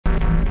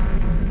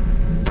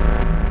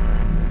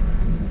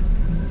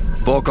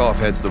Volkov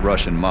heads the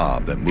Russian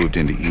mob that moved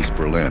into East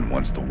Berlin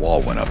once the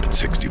wall went up in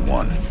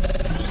 '61.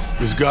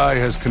 This guy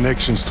has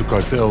connections to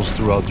cartels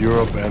throughout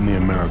Europe and the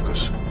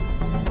Americas.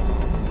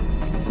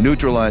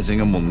 Neutralizing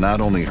him will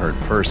not only hurt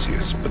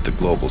Perseus, but the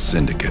global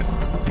syndicate.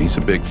 He's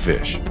a big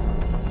fish.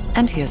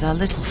 And here's our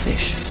little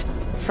fish,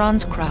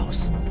 Franz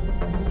Kraus.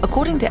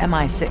 According to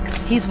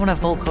MI6, he's one of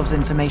Volkov's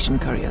information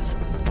couriers.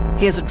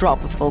 He has a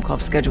drop with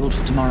Volkov scheduled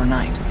for tomorrow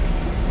night.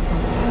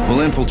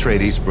 We'll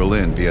infiltrate East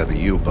Berlin via the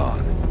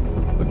U-Bahn.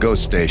 A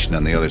ghost station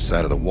on the other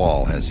side of the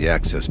wall has the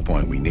access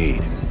point we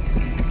need.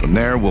 From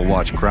there, we'll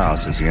watch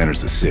Kraus as he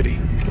enters the city.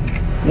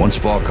 Once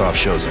Volkov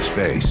shows his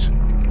face,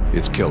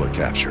 it's killer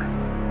capture.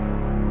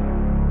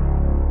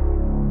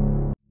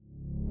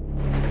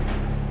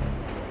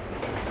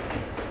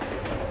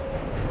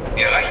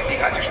 Wir erreichen die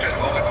Haltestelle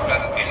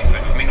Moritzplatz in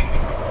 5 Minuten.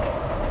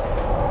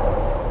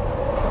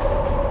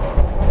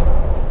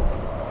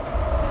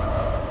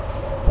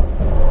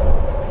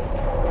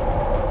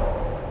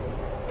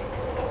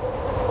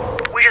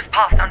 We just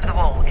passed under the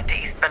wall into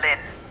East Berlin.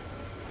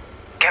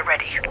 Get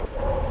ready.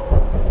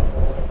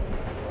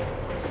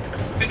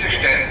 Bitte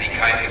stellen Sie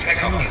kein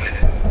Gepäck auf die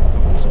Sitze.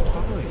 Warum so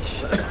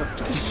traurig?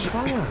 Du bist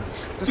schwanger.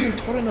 Das sind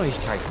tolle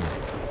Neuigkeiten.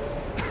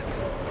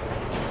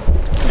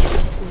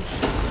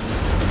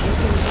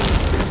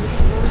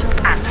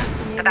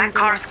 The back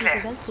car is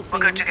clear. We're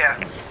good to go.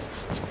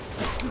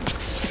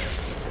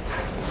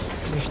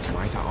 Nicht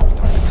weiter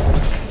aufdauern.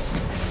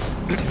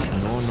 Es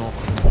sind nur noch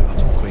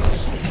Atembrüche.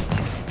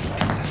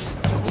 Das ist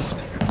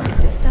verrückt.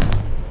 Ist es das?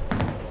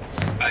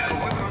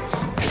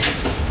 Alkoholkonsum.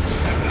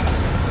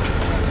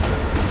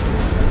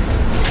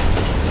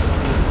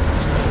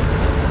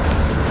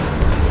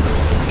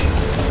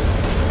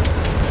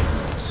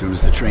 As soon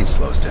as the train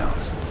slows down,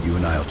 you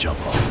and I'll jump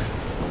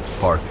off.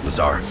 Park,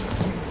 Lazar.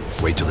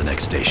 Wait till the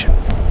next station.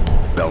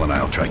 Bell and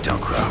I'll track down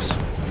Kraus.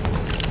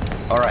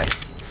 All right.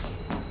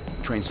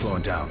 Train's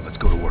slowing down. Let's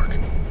go to work.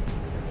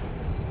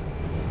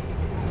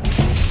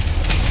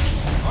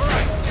 All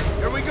right,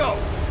 here we go.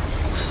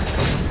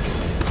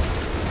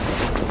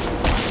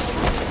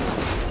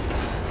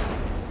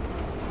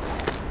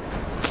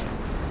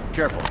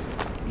 Careful.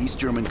 East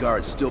German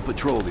guards still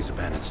patrol these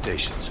abandoned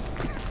stations.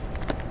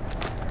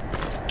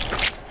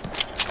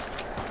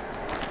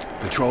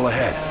 Patrol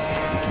ahead.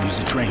 We can use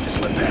the train to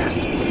slip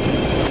past.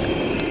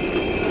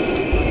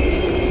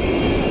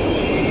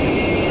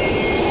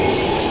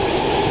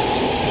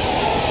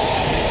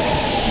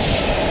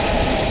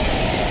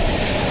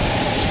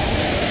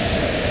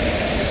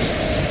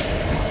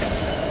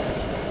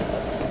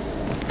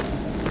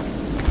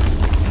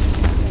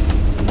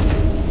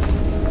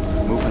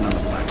 Moving on the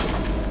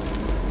platform.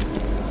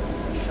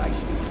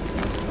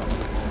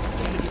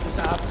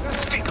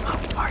 Let's take them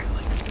out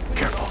quietly.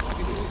 Careful.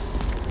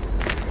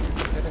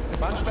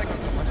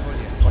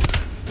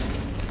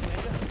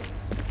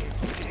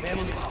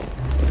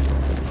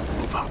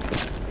 Move up.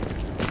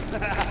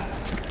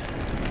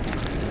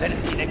 Wenn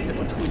es die nächste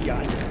Patrouille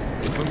an.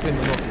 15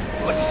 Minuten.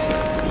 Gut.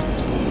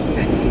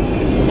 Setzen.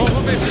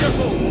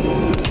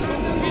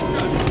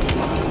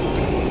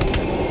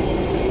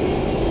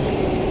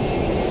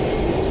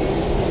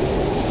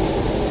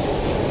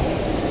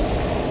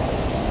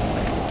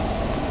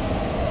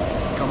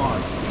 Come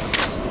on.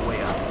 This is the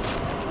way out.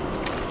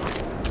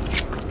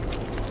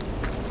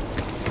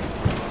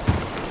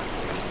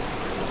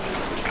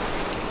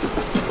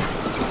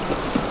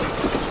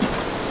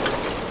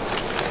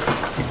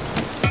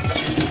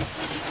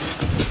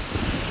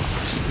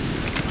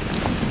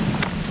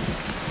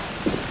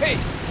 Hey!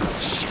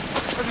 Shit!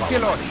 Was ist hier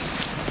los?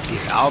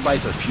 Ich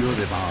arbeite für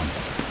die Bahn.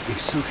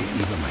 Ich suche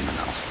über meinen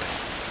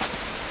Ausweis.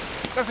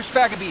 Das ist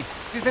Sperrgebiet.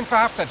 Sie sind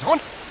verhaftet.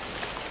 Rund!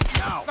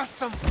 Was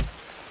zum...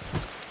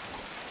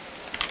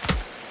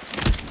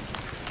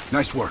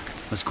 Nice work.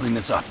 Let's clean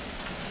this up.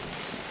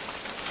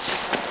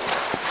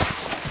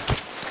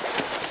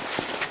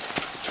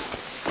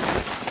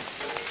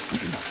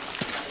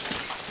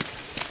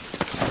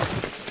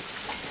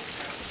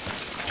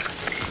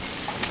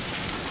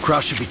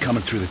 Kraus should be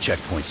coming through the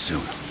checkpoint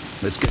soon.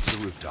 Let's get to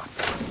the rooftop.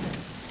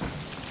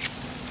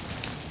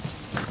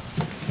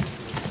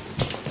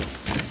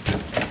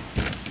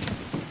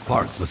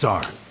 Park,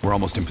 Lazar. We're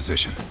almost in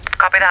position.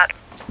 Copy that.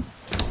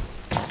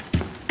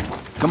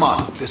 Come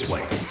on, this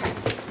way.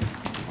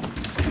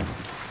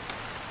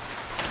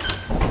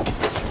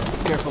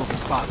 Careful of the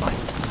spotlight.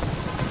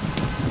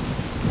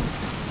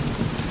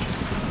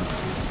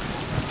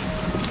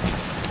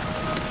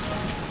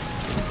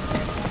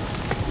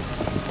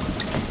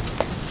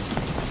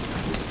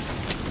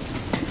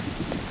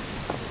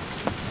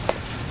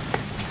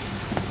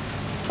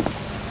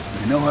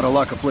 They know how to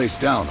lock a place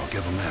down, I'll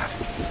give them that.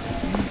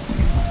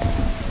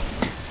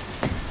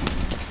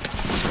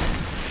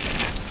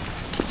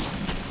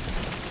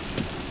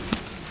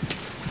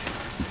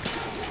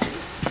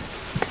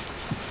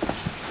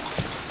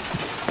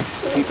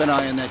 Keep an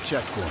eye on that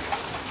checkpoint.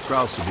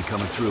 Kraus will be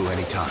coming through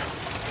any time.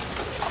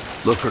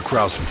 Look for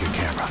Kraus with your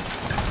camera.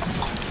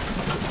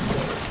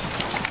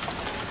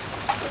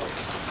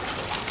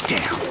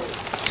 Damn.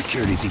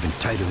 security's even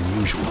tighter than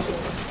usual.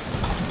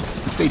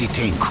 If they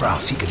detain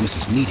Kraus, he could miss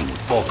his meeting with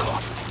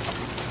Volkov.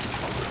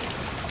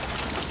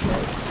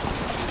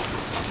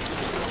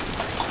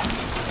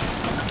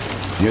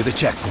 Near the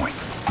checkpoint.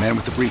 Man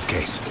with the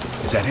briefcase.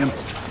 Is that him?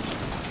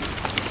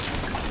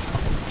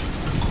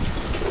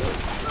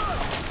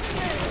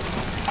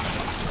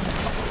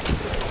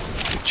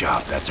 Good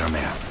job. That's our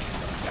man.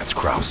 That's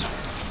Kraus.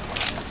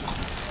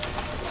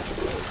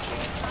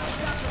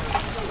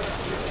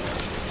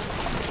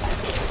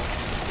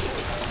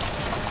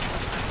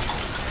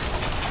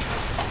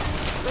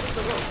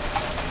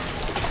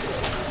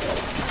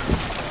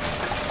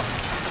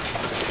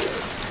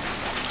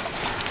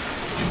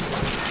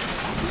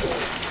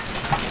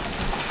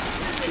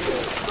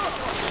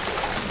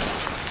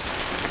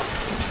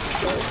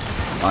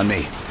 On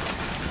me.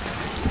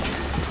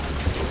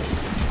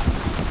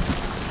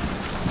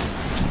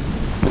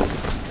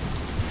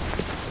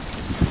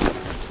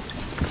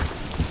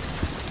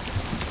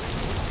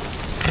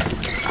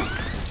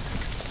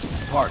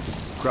 Park.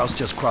 Kraus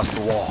just crossed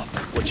the wall.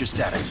 What's your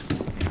status?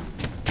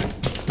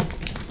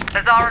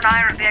 Lazar and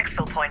I are at the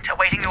exfil point,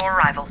 awaiting your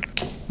arrival.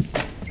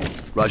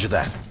 Roger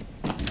that.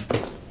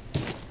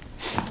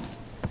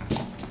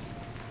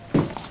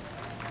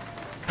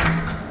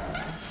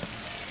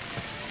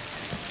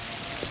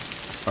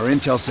 Our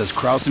intel says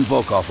Kraus and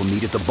Volkov will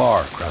meet at the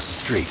bar across the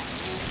street.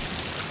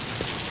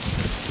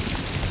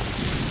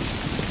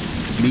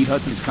 Meet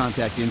Hudson's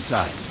contact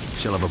inside.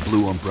 She'll have a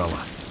blue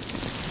umbrella.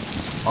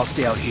 I'll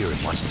stay out here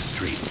and watch the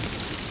street.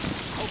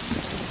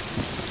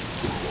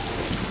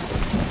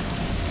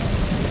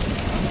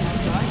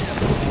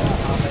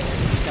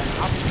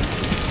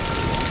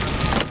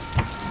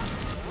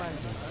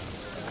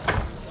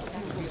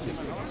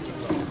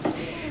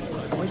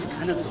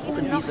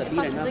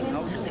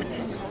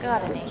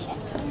 Gerade nicht.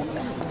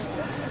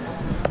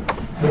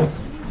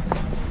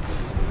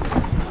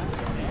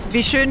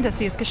 Wie schön, dass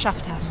Sie es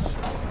geschafft haben.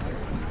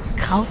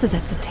 Krause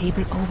sets a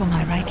table over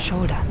my right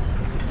shoulder.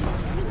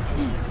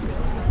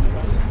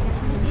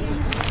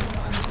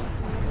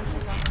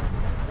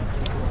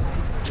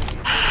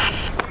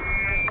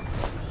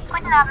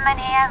 Guten Abend, mein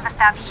Herr. Was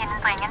darf ich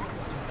Ihnen bringen?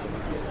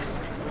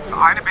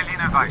 Eine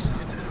Berliner Weiß.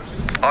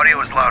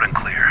 Audio is loud and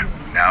clear.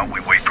 Now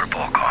we wait for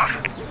Volkov.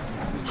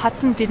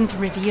 Hudson didn't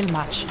reveal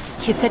much.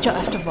 He said you're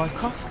after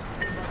Volkov?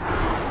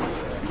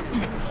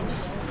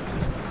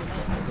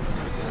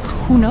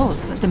 Who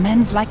knows? The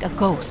man's like a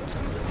ghost.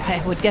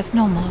 I would guess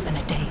no more than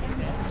a day.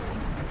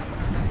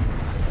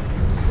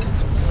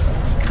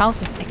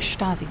 Kraus is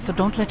ex-Stasi, so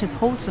don't let his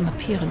wholesome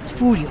appearance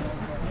fool you.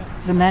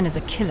 The man is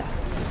a killer.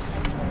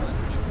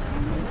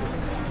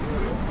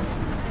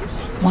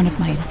 One of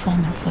my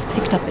informants was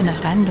picked up in a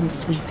random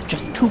sweep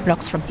just 2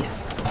 blocks from here.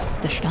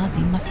 The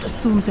Stasi must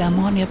assume they are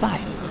more nearby.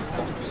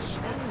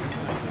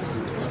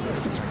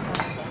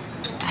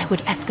 I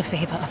would ask a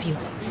favor of you.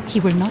 He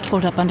will not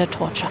hold up under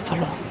torture for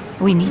long.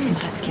 We need him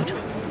rescued.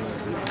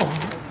 Or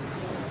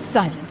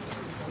silenced.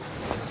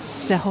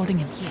 They're holding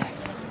him here.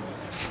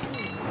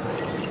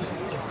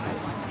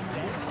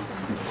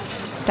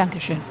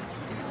 Dankeschön.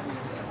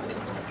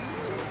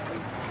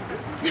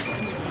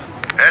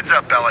 Heads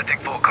up, Bell. I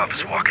think Volkov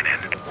is walking in.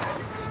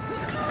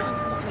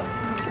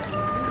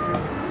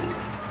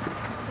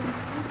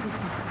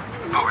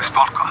 Wo ist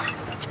Volkov?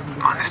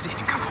 Man ist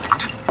Ihnen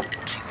gefolgt.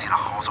 Gehen Sie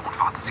nach Hause und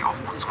warten Sie auf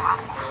unseren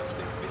Anruf.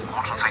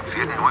 Und schon sein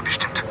Pferd neu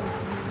bestimmt.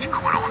 Wir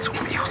kümmern uns um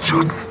Ihren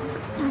Schaden.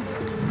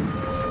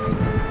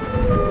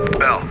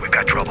 Bell, we've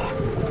got trouble.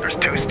 There's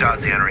 2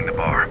 Stasi entering the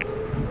bar.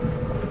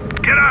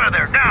 Get out of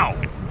there, now!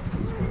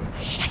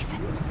 Scheiße.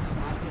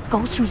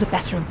 Go through the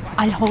bathroom.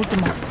 I'll hold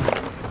them off.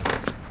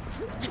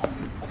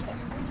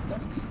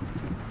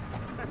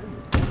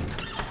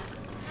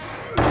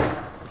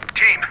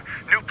 Team,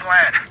 new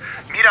plan.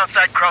 Meet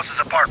outside Kraus's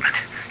apartment.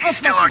 He's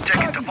still our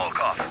ticket to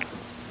Volkov.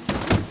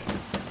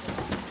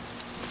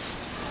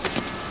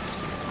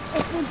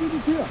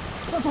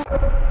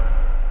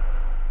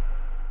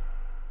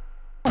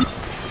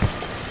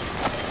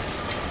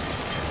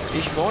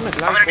 Ich wohne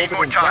gleich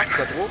oben im Platz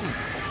da droben.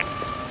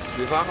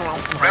 Wir waren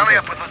auf dem Rally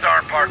up with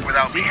Lazar Park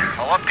without me.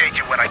 I'll update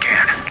you when I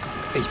can.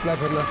 Ich bleib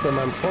heute Nacht bei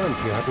meinem Freund.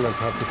 Wir hatten ein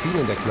paar zu viel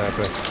in der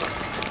Kneipe.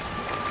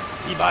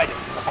 Die beiden.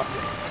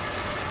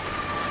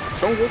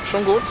 Schon gut,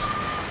 schon gut.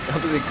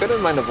 Aber Sie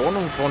können meine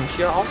Wohnung von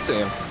hier aus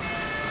sehen.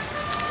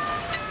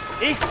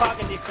 Ich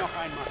frage dich noch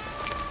einmal.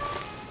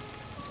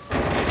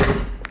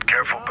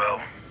 Careful, Bill.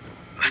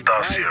 The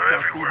Stasi are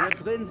everywhere. Hier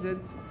drin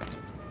sind.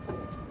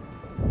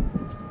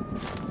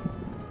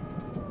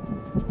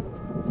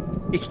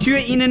 Ich tue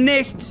Ihnen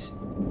nichts.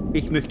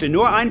 Ich möchte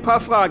nur ein paar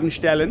Fragen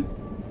stellen.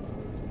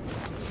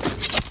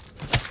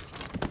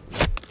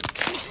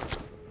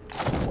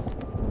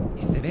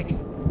 Ist er weg?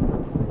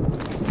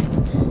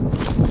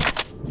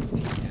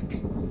 Vielen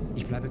Dank.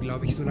 Ich bleibe,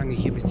 glaube ich, so lange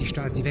hier, bis die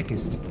Stasi weg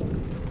ist.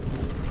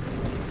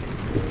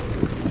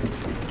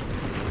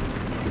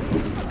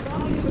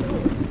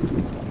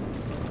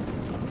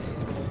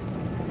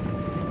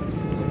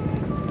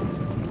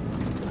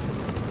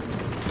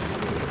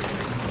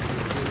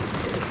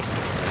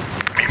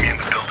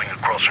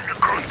 across from your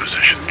current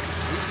position.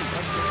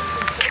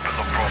 Keep a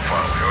low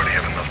profile. We already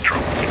have enough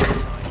trouble.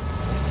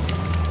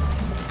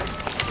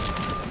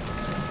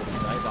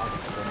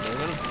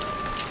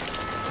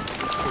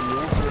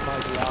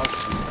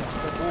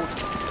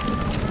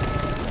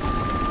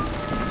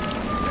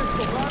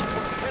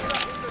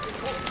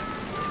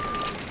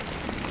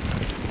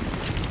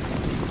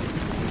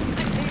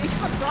 Ich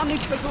hab gar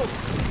nichts versucht.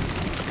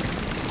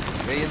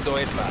 Sehen so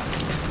etwas.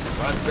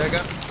 Was,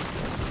 Berger?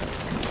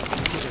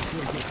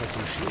 Interessieren Sie etwas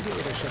von Schäde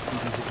oder schätzen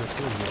die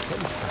Situation hier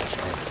völlig falsch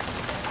ein?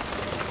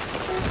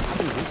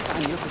 Haben Sie es bei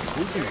mir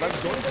gefunden? Was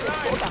soll der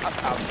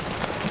vorgehabt haben?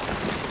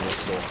 Es muss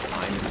doch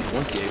einen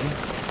Grund geben,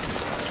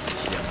 dass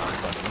sich hier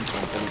nachts an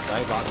unserem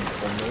Polizeiwagen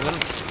bummeln.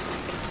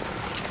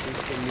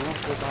 Ich bin nur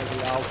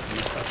vorbeigelaufen.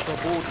 Ist das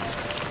verboten?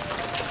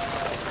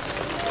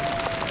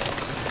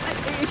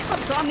 Ich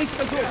hab gar nichts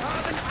versucht. Wir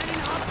haben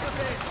einen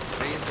Haftbefehl.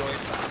 Sehen so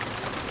etwas.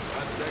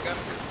 Was, Berger?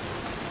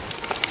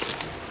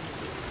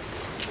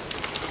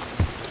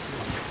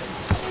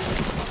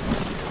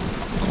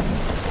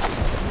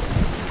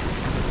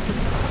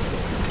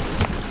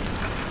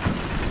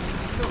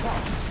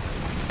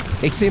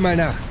 Ich seh mal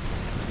nach.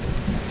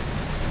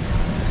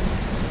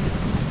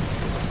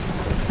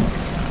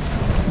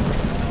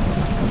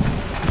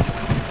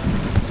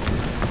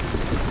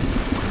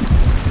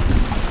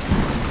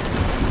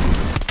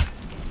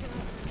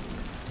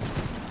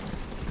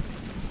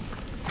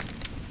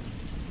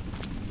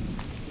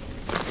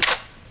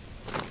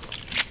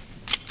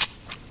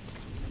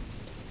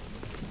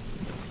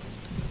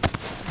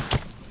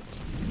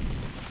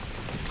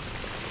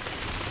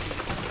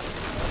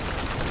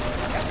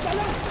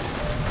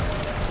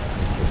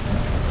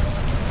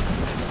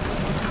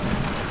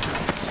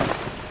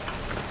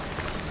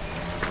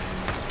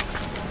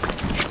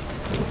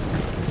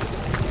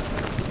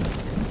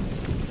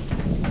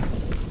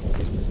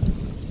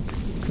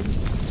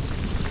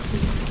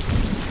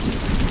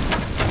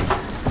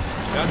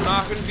 Dann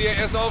machen wir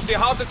es auf die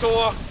harte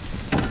Tour.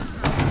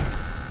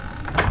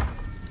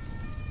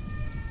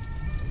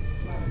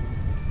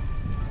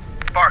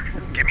 Spark,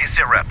 give me a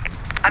sit rep.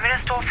 I'm in a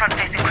storefront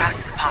facing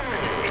Krause's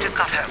apartment. He just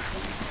got home.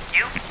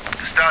 You?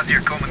 The Stasi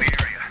are combing the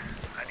area.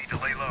 I need to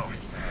lay low.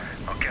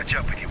 I'll catch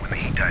up with you when the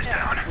heat dies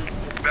down.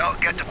 Bell,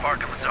 get to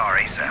Park and Lazar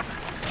ASAP.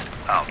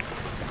 Out.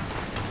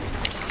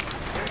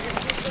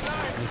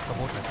 Nichts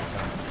Verbotenes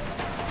getan.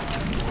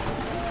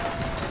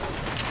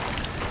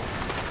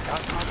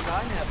 Das mag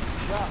sein, Herr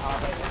Fischer,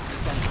 aber es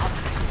ist ein Ab.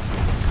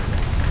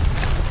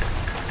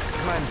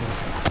 Meinen Sie?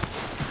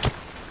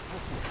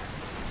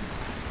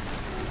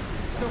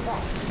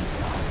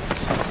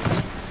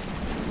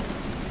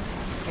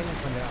 Ich kenne ihn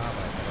von der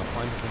Arbeit, aber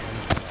Freunde sind ja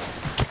nicht mehr.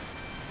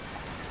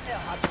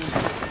 Er hat uns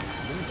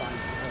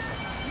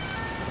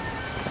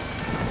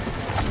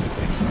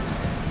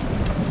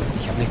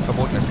Ich habe nichts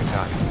Verbotenes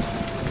getan.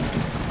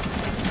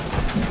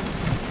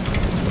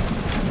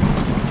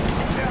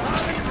 Wir haben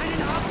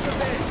einen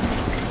Haftbefehl.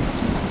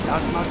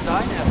 Das mag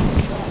sein, Herr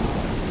Fischer.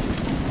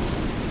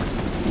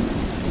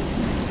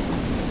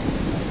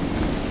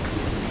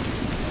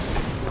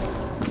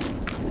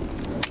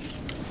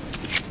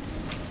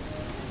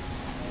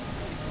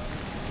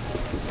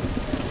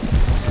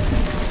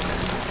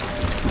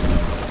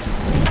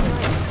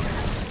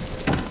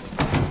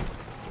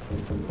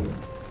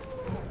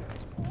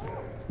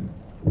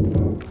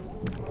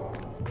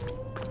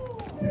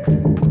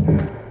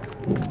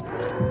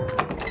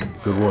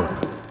 Good work.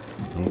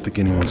 I don't think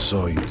anyone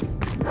saw you.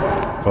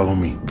 Follow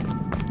me.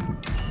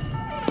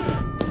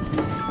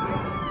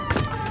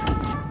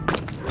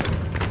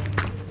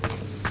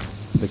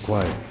 Stay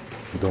quiet.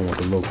 We don't want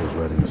the locals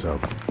ratting us out.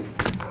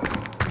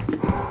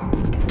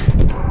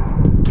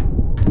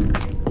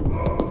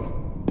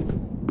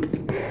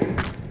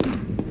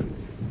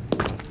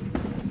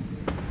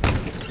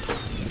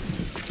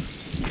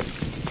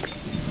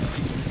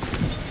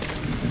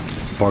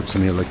 Park's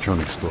in the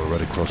electronics store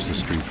right across the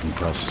street from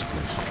Krause's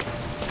place.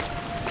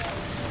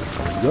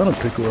 I was gonna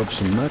pick her up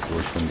some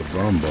macros from the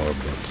brown bar,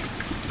 but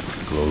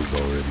closed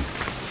already.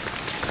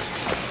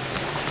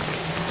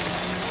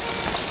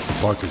 The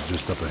park is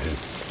just up ahead.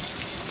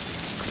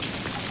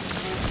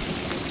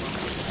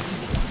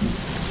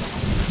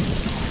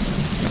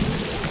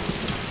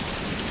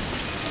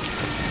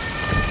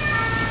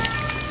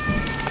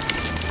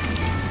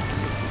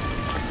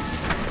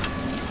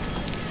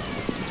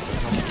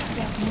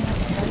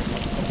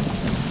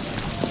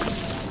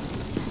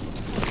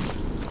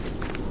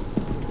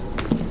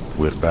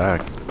 We're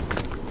back.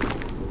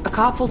 A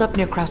car pulled up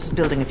near Krause's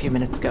building a few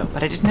minutes ago,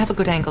 but I didn't have a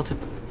good angle to...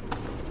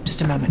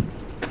 Just a moment.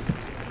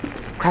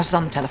 Krause is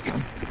on the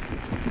telephone.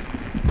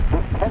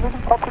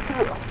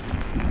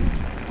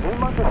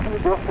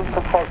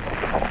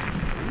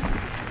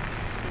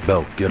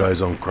 Bell, get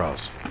eyes on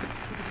Krause.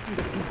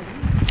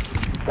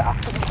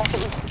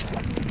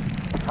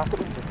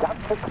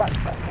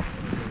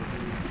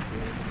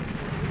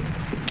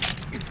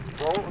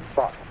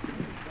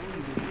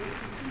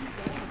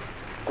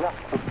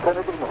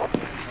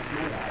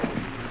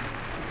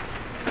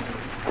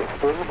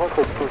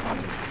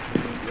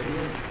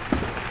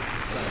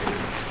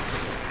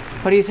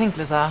 What do you think,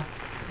 Lazar?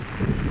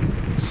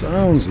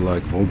 Sounds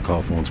like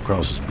Volkov wants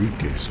Kraus's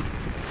briefcase.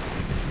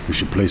 We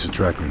should place a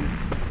tracker in it.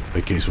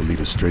 That case will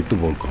lead us straight to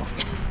Volkov.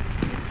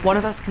 One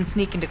of us can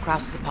sneak into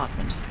Kraus's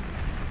apartment.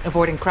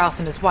 Avoiding Kraus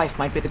and his wife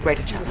might be the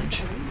greater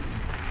challenge.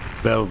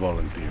 Bell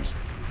volunteers.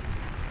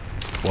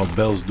 While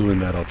Bell's doing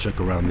that, I'll check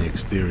around the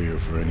exterior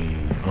for any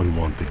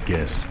unwanted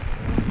guests.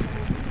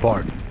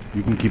 Park,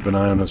 you can keep an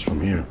eye on us from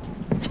here.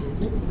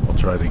 I'll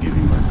try to give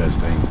you my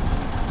best aim.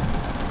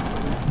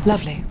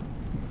 Lovely.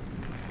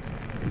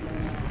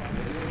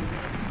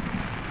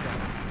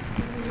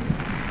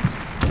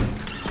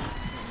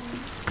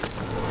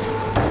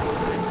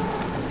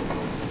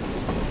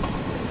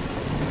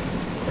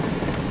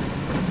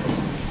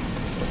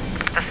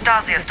 The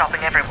Stasi are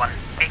stopping everyone.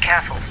 Be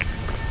careful.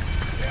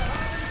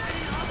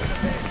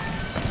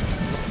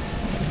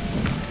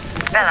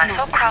 Bell, I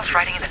saw Kraus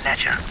writing in the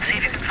ledger. See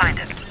if you can find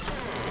it.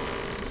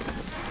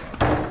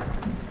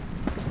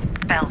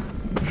 Bell,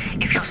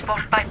 if you're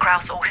spotted by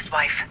Kraus or his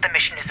wife, the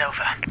mission is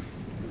over.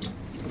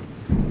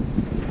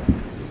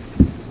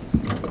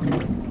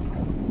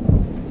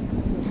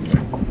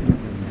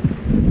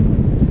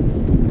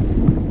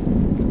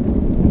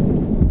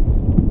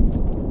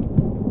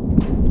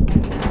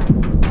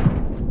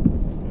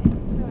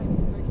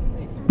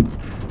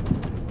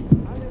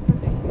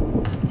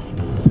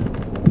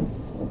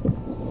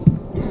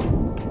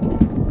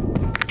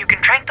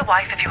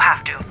 If you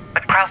have to,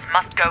 but Kraus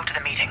must go to the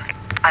meeting.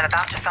 I'm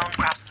about to phone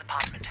Kraus's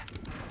apartment.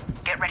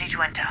 Get ready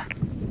to enter.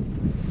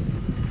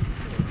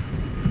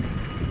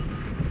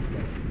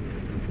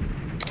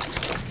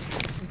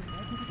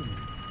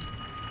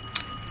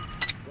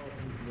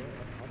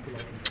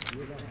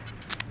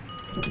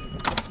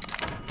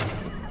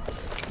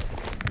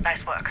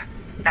 Nice work.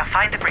 Now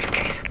find the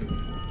briefcase.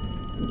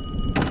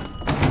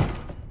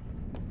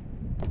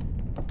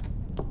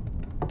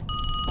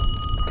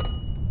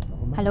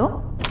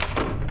 Hallo?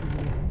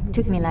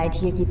 Tut mir leid,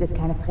 hier gibt es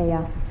keine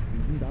Freya.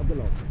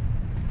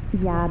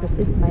 Ja, das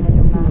ist meine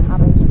Nummer,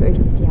 aber ich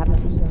fürchte, Sie haben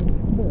sich...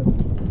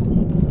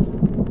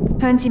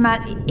 Hören Sie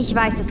mal, ich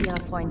weiß, dass Ihre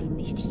Freundin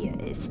nicht hier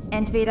ist.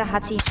 Entweder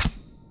hat sie...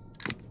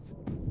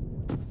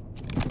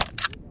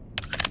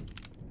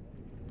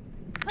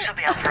 She'll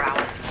be up for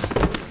hours.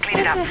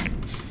 Clean it up.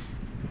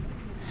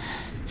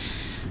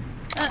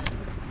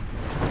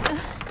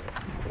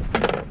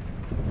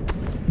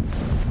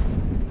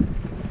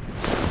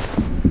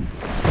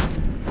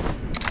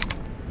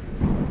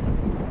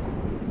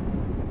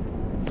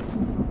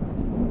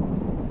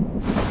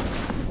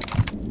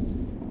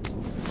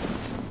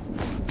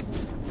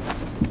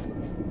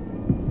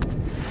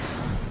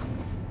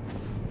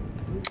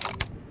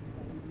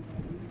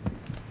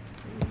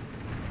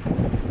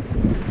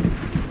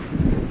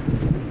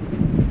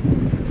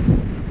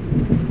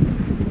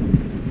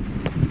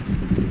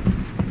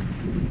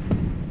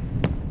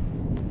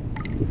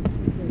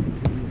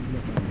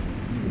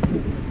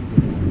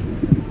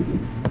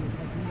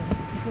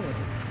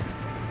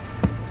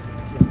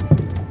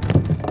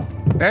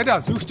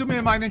 Ada, suchst du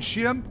mir meinen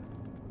Schirm?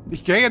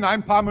 Ich gehe in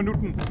ein paar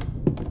Minuten.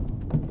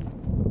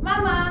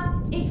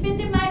 Mama, ich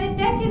finde meine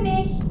Decke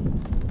nicht.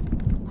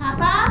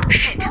 Papa,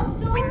 kommst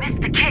du? We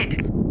missed the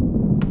kid.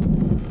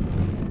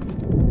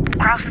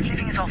 Kraus is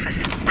leaving his office.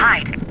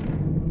 Hide.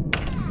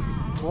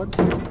 Kurz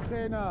die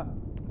Zähne.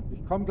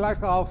 Ich komm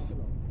gleich rauf.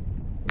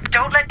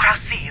 Don't let Kraus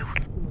see you.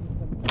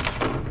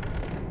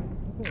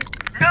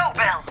 No,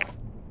 Bell.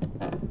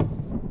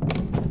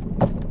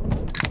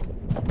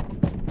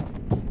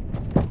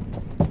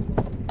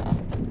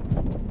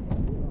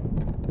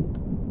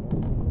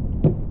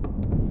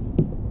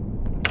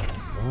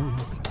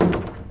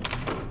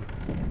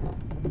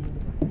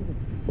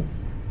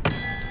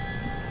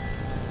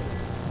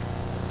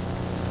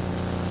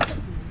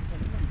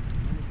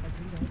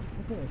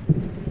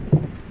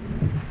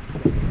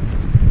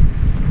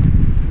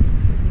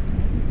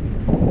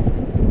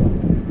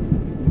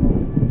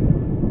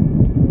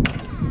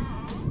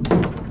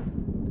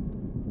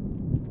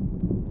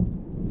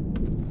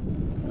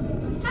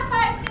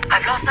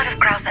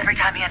 Every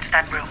time he enters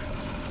that room.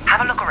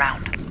 Have a look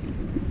around.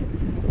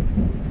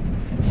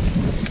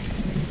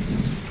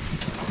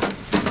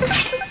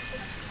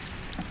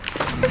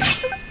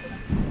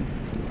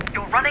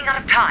 You're running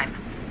out of time.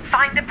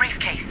 Find the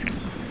briefcase.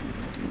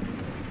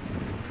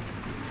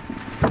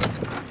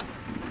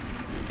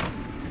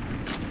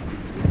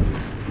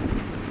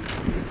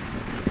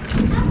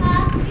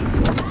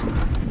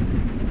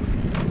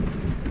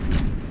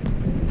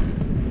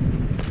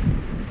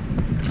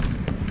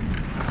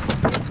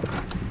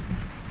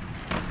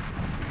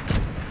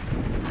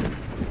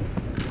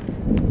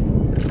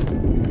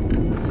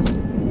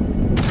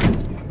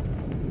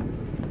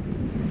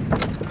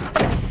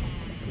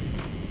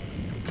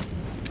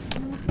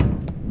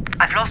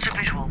 I've lost your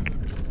visual.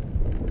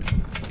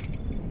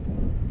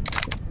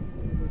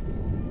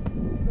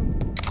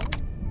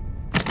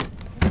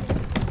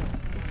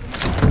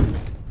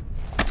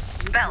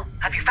 Bell,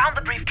 have you found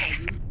the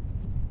briefcase?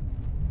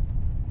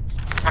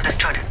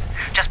 Understood.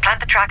 Just plant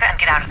the tracker and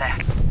get out of there.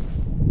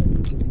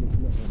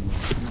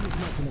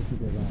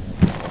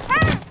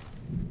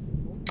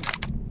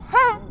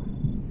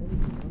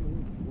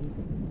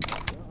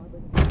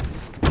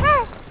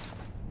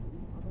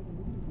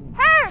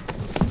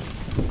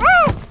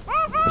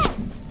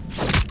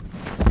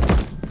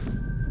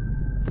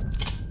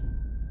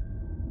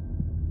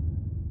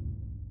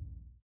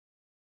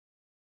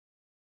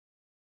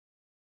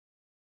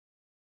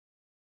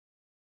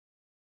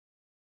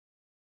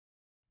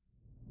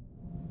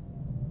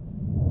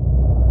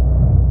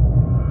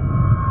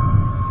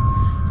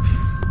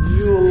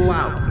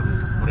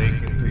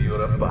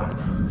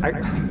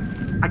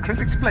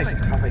 explain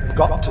how they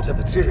got to the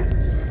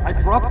materials. I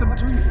brought them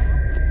to you.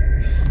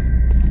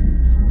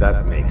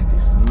 That makes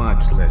this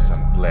much less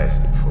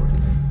unpleasant for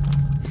you.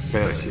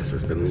 Perseus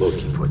has been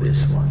looking for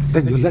this one.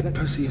 Then you let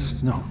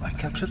Perseus know I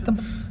captured them?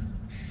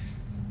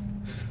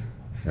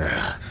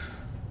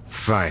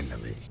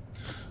 Finally.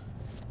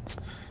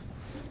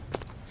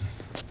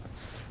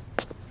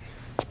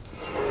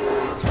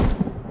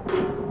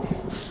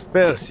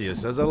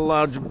 Perseus has a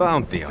large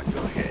bounty on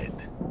your head.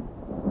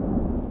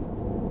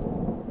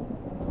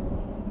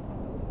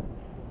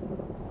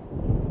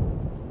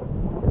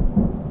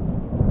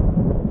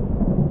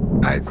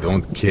 I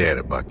don't care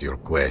about your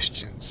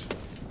questions.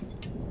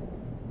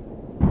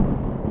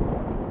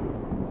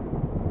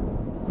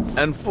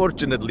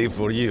 Unfortunately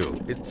for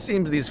you, it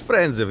seems these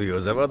friends of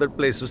yours have other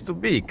places to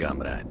be,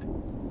 comrade.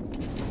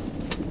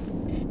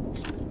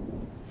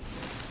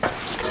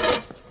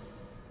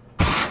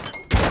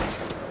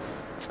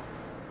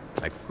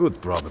 I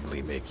could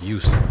probably make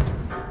use of you,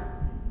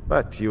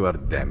 but you are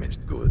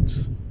damaged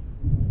goods.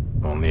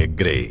 Only a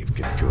grave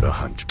can cure a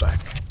hunchback.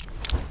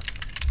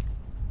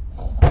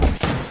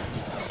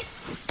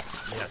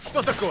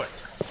 Что такое?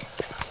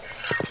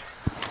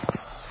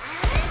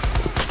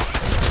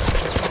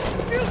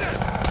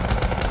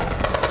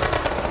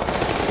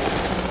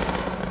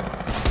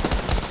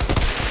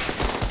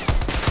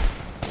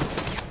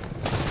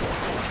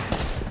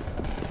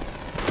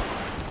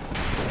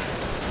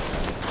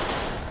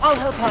 I'll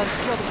help her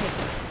secure the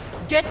case.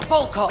 Get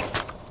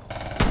Volkov!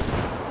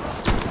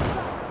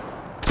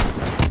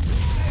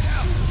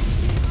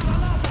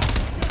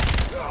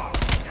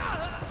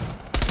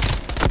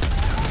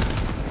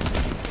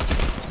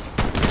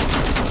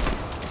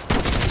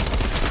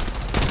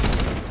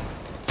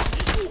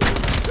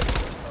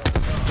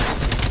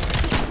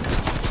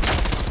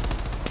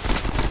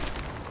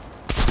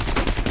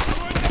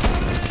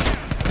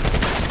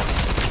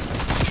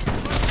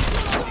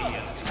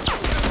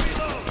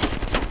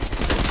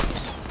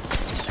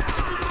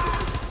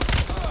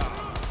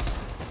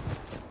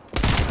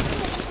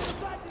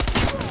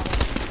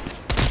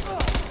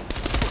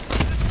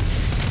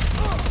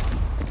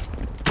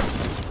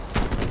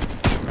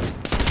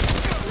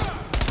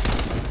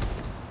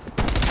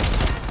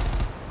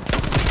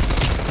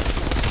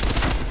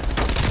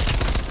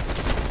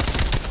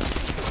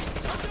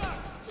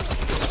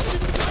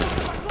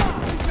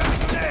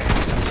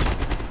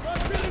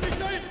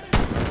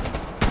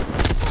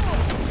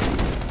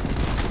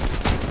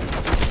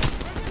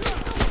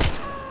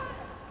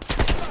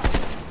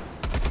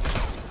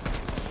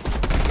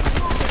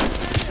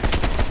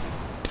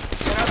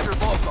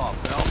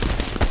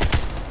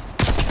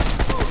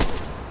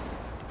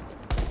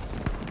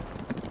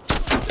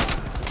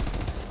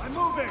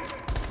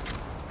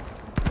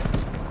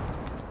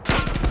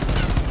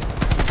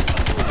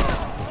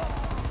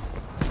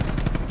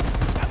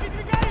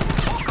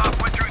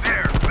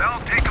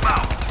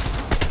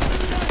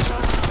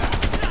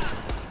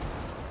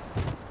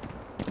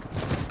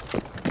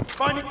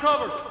 Finding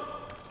cover!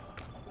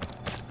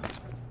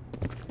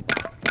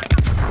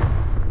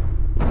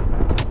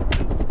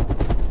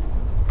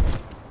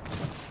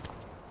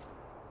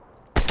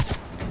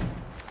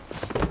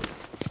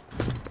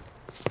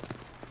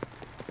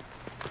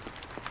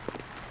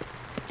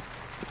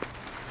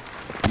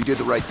 You did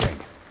the right thing.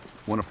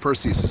 One of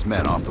Perseus's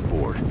men off the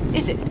board.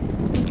 Is it?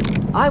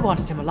 I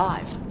wanted him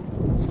alive.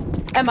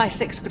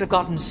 MI6 could have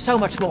gotten so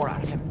much more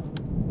out of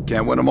him.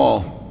 Can't win them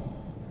all.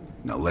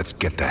 Now let's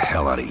get the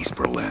hell out of East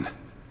Berlin.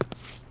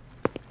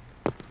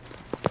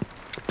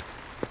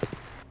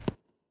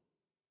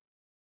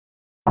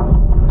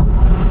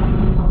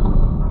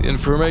 The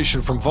information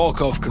from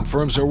Volkov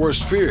confirms our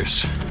worst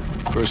fears.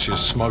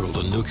 Perseus smuggled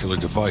a nuclear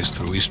device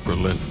through East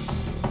Berlin.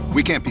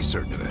 We can't be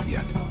certain of that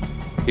yet.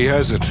 He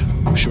has it.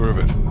 I'm sure of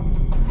it.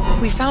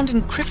 We found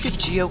encrypted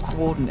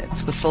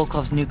geo-coordinates with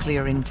Volkov's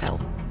nuclear intel.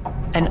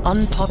 An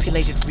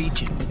unpopulated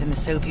region within the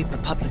Soviet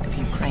Republic of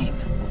Ukraine.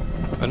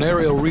 An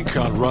aerial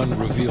recon run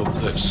revealed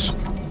this.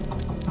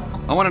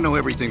 I want to know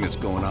everything that's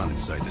going on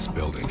inside this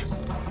building.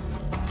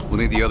 We'll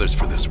need the others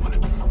for this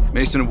one.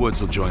 Mason and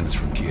Woods will join us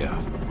from Kiev.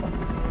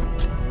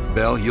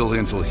 Bell, you'll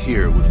infill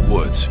here with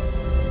Woods.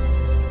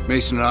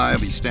 Mason and I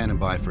will be standing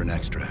by for an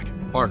extract.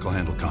 Park will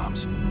handle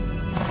comms.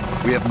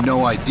 We have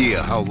no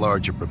idea how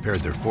large or prepared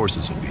their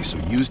forces will be, so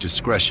use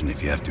discretion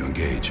if you have to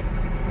engage.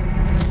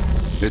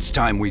 It's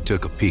time we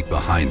took a peek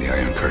behind the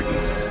Iron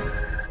Curtain.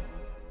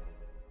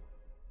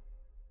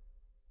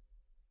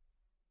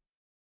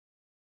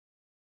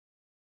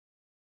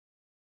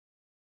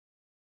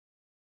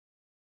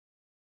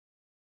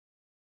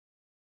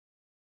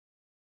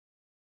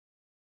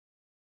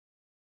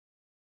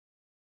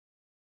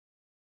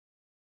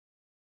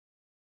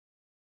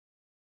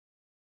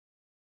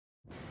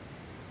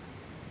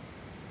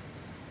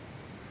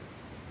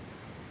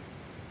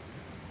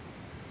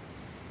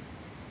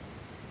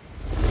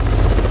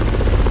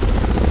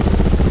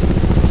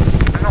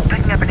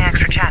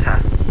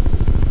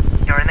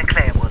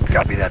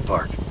 Copy that,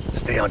 Park.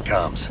 Stay on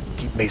comms.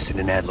 Keep Mason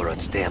and Adler on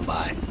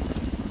standby.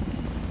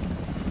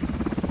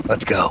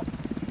 Let's go.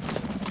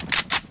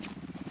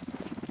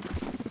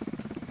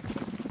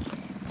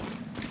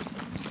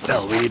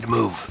 Bell, we need to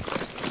move.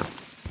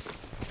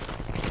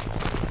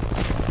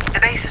 The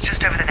base is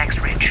just over the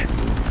next ridge.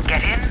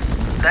 Get in,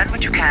 learn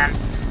what you can,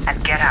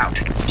 and get out.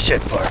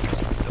 Shit, Park.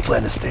 I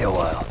plan to stay a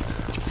while.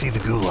 See the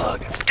gulag.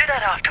 Do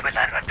that after we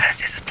learn what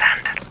Perseus has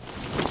planned.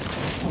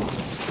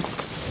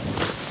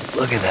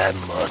 Look at that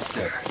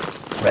monster.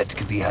 Reds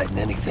could be hiding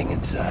anything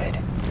inside.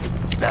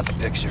 Snap a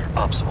picture.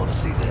 Ops want to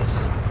see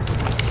this.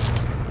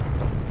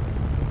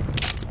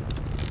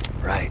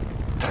 Right.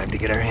 Time to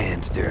get our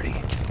hands dirty.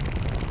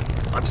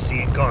 I'm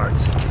seeing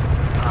guards.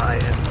 High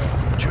and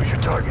low. Choose your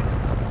target.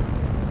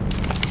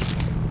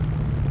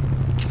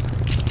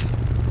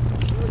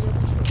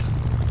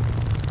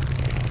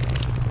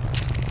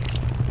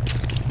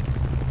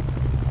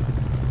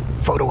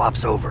 Photo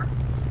op's over.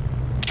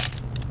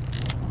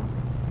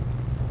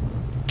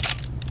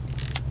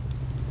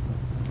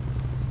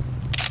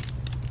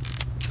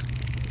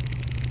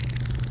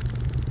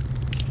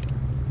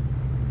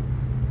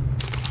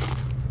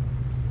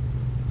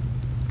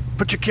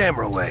 Put your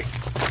camera away.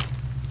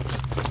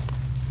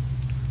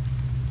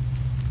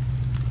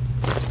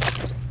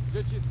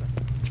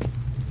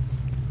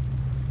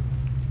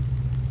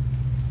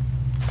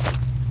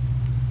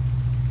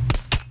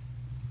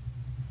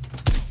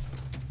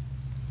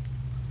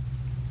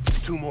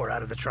 Two more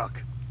out of the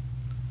truck.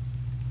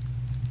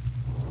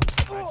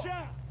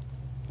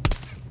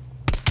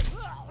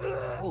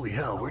 Holy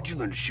hell, where'd you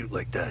learn to shoot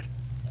like that?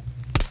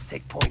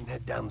 Take point and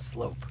head down the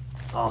slope.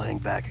 I'll hang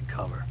back and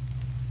cover.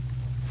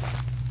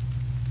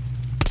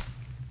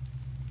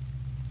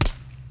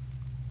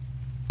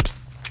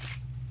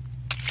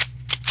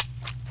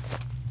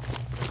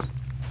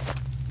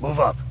 Move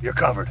up, you're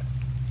covered.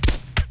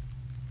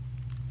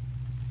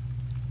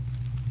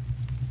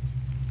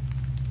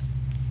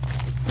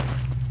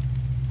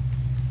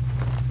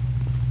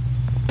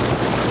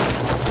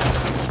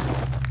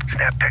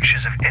 Snap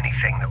pictures of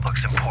anything that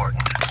looks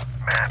important.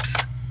 Maps,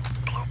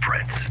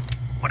 blueprints,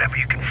 whatever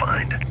you can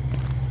find.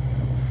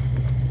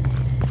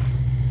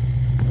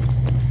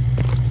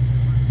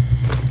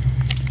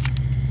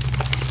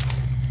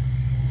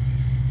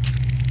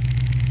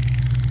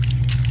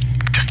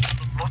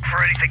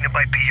 Anything that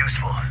might be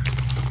useful.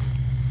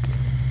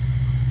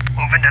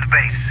 Move into the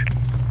base.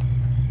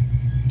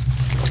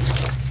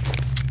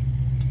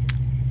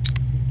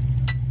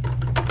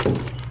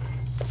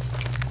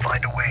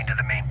 Find a way into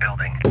the main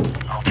building.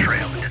 I'll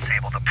trail and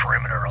disable the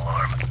perimeter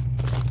alarm.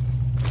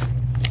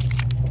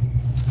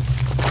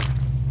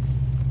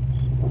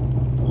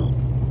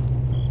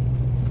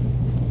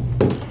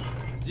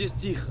 Здесь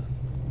тихо.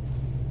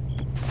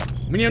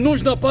 Мне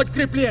нужно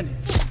подкрепление.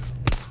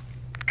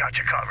 Got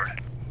you covered.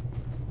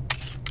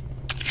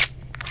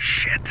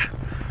 Shit.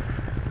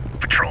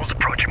 Patrol's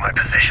approaching my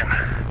position.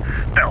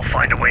 Bell,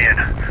 find a way in.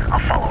 I'll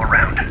follow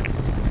around.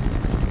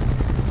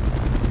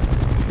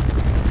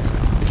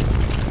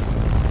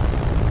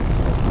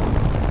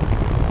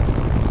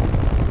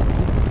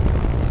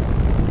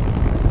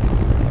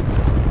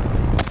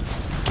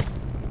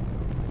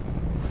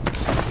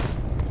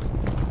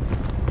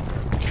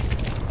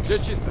 Все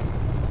чисто.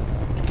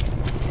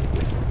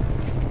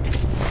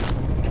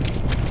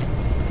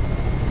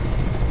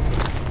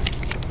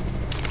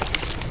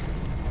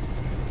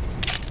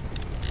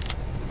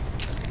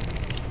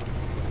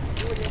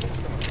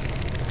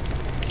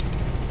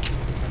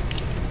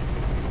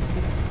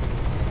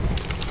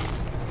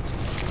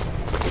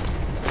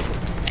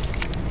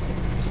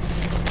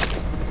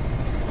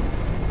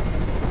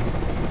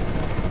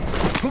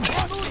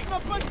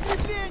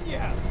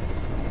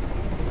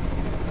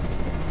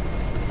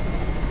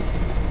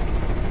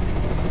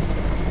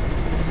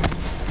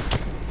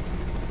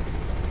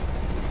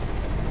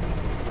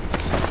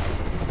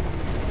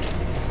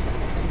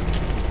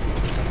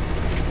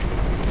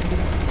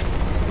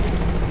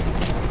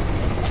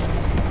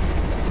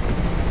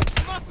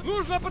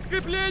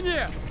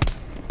 Подкрепление!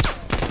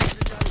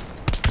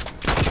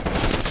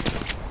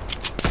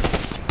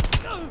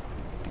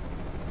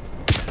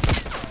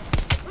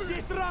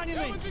 Здесь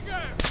раненый!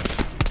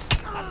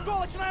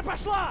 Осколочная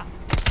пошла!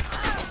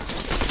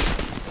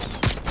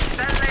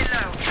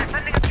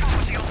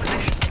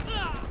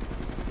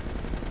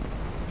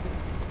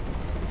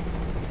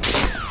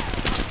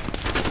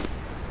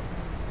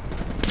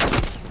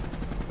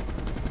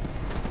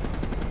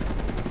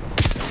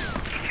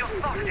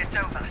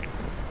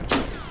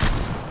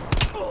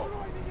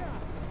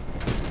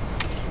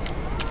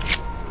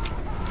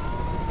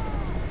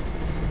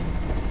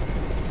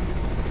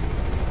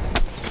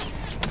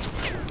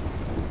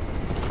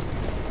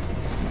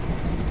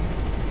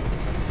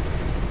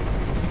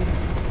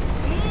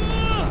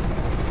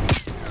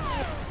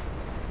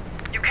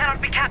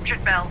 Be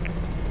captured, Bell.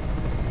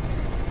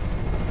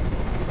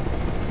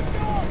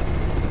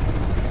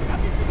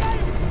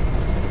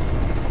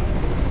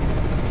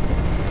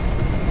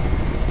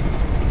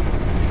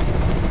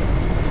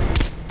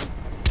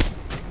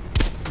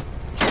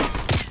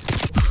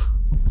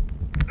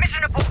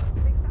 Mission abort.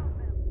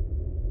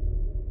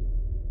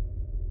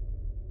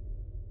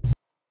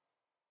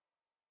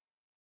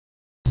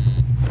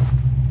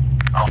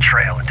 I'll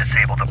trail and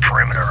disable the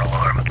perimeter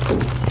alarm.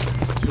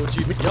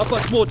 Я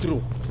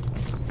посмотрю.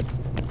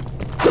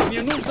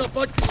 Мне нужно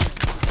под...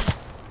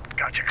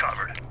 Got you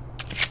covered.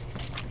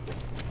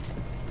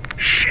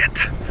 Shit.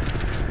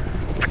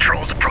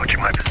 Patrol's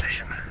approaching my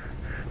position.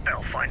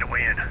 They'll find a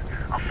way in.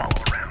 I'll follow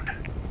around.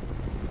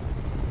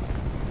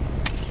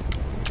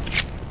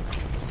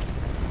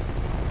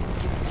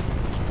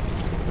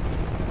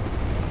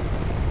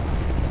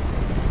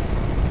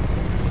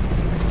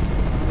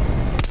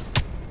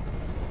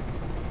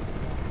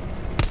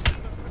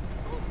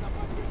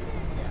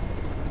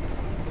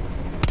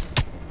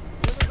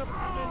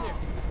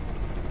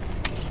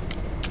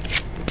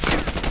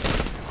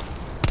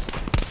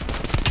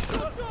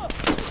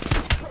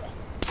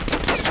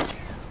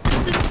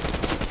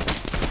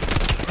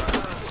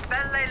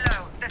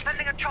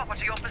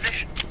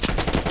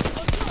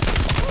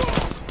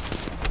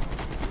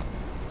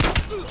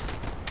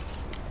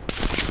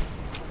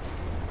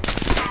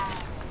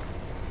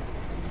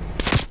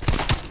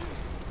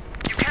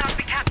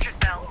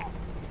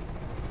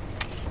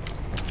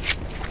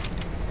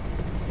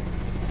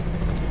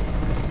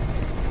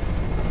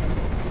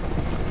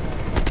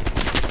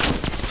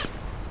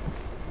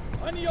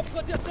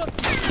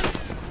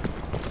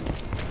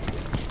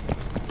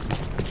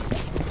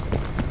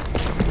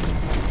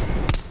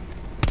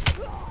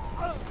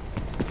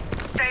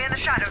 Stay in the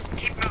shadows and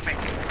keep moving.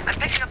 I'm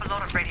picking up a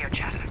lot of radio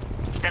chatter.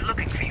 They're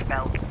looking for you,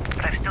 Bell,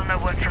 but I've still no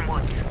word from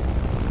Woods.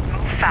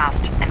 Move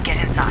fast and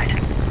get inside.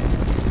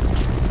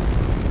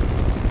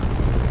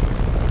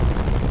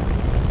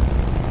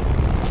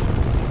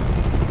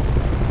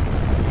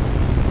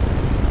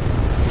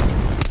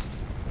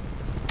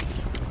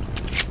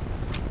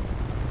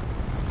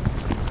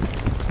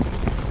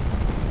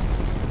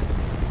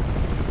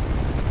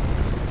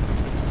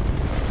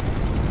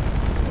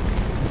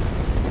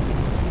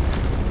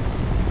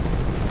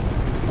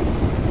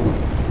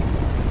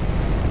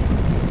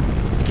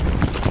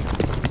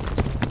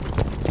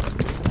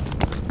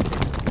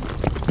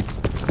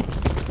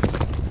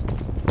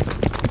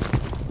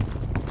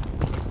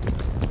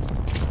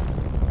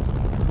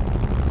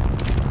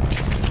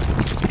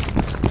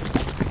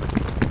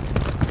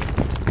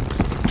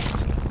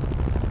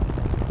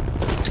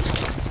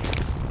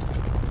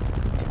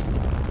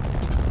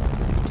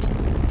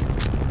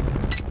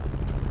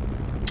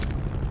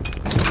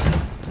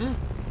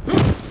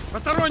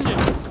 Посторонний!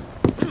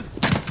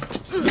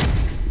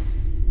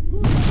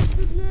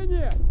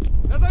 Подкрепление!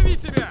 Назови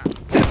себя!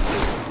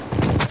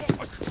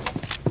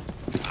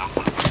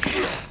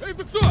 Эй,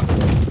 ты кто?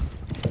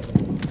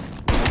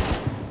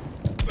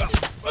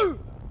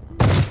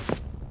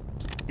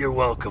 You're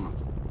welcome.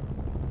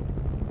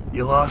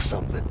 You lost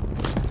something.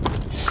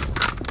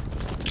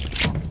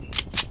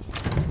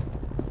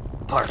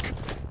 Park.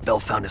 Bell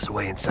found us a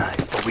way inside,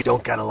 but we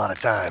don't got a lot of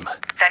time.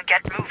 Then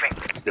get moving.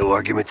 No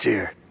arguments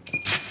here.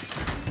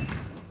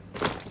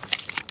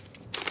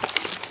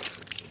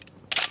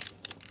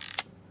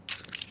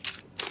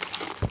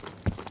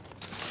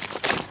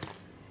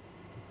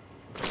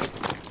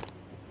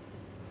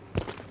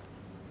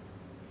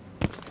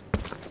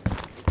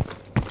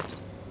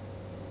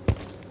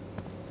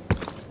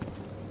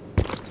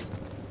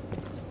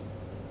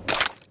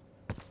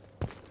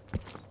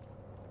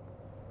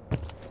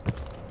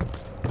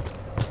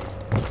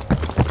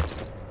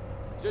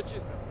 Все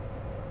чисто.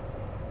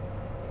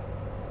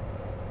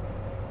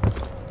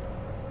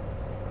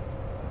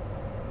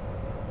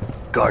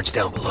 Guards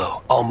down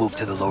below. I'll move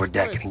to the lower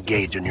deck and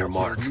engage on your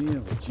mark.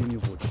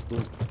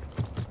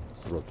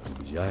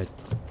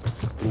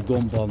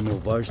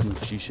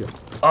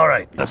 All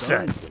right, I'm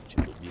set.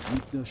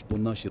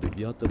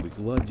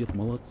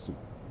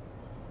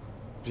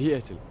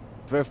 Приятель,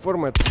 твоя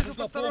форма это...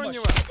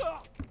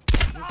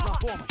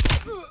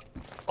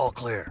 All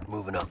clear.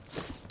 Moving up.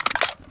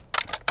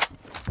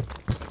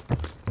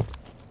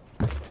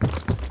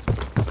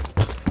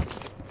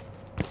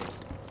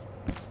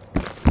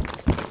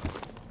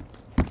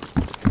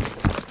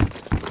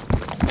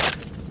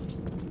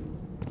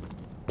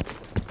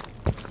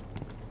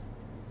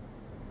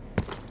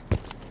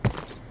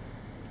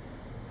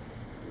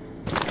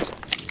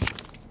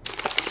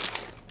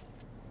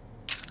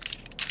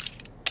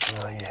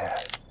 Oh yeah.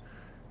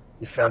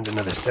 You found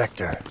another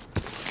sector.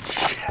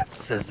 Shit.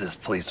 Says this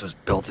place was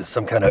built as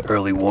some kind of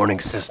early warning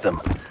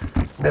system.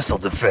 Missile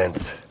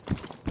defense.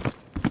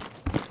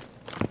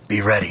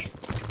 Be ready.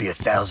 Could be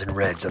 1,000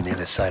 Reds on the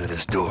other side of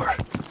this door.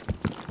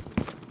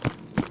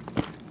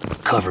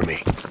 Cover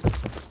me.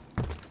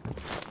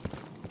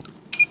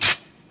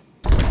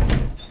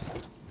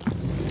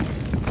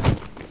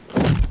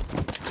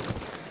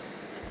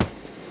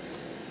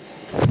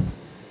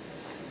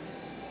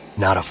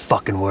 Not a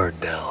fucking word,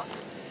 Bell.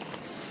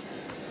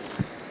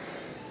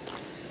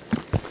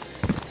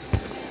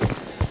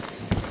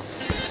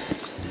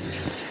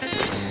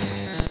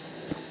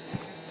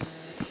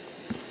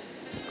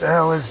 The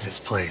hell is this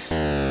place? It's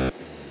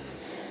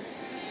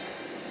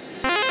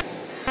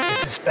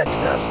a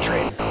Spetsnaz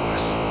training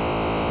course.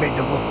 Made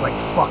to look like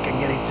fucking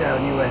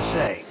Anytown,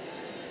 USA.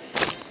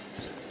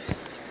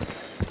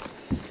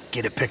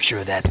 Get a picture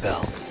of that,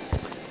 Bell.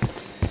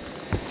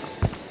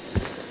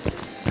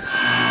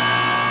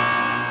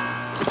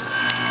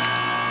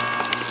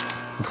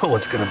 No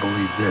one's gonna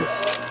believe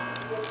this.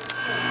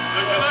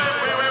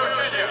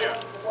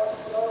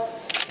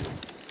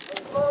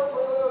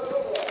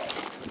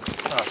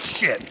 Oh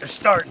shit, they're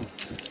starting.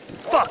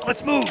 Fuck,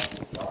 let's move!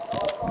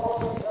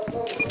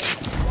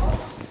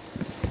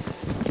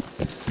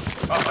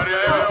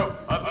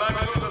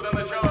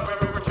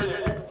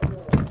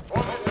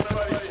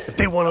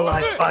 They want a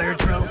live fire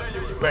drill?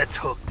 Let's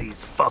hook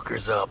these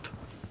fuckers up.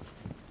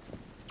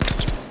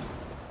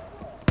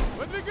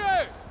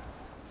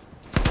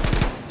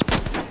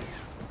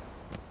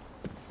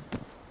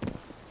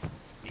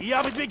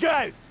 Я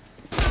выдвигаюсь!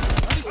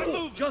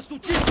 Just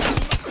учись!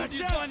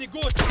 Не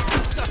год!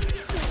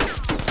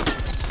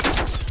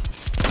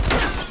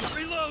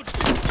 Reload!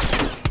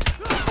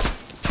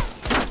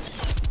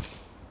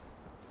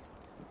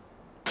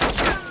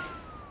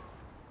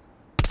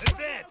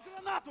 Advance!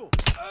 Гранату!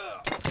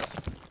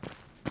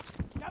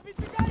 Я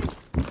выдвигаюсь!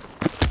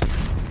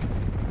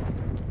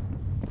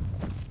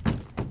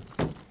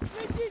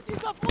 Следите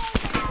за флангом!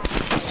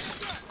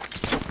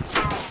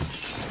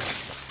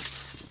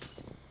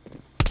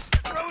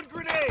 Throwing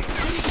grenade!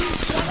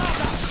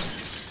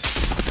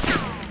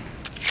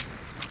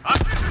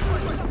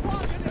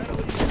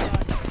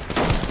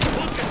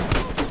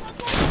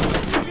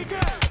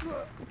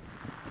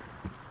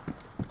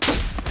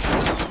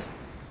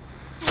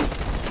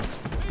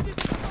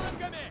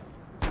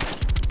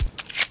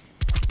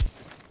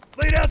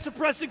 Lay down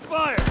suppressing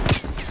fire!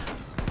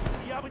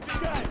 Я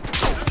выдвигаюсь!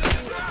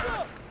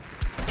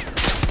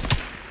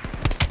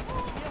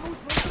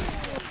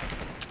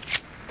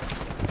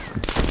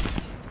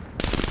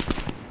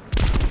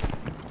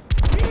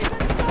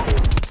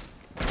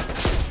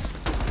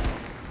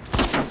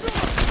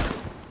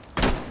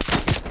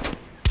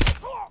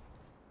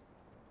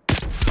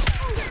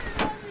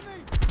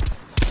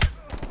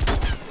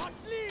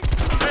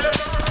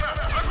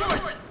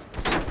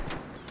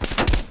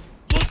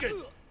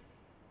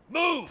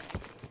 Move!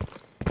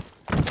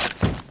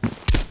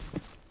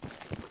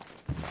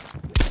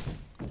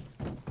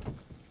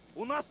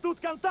 У нас тут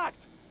контакт!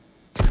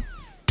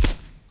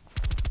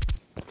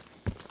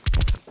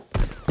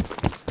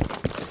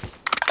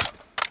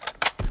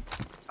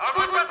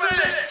 Огонь по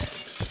цели!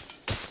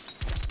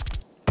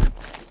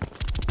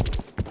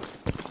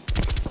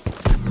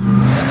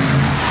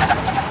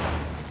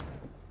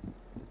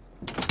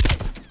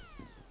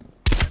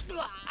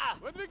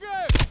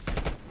 Выдвигаем!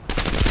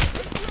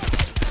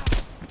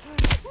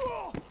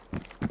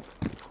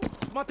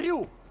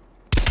 Смотрю!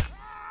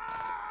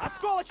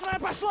 Осколочная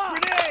пошла!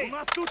 У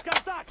нас тут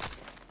контакт!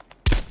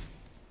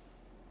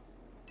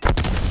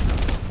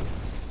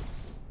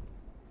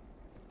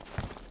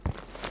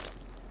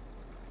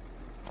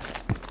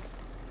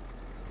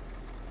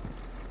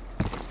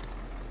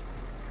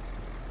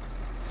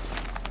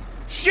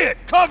 Shit!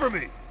 Cover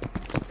me!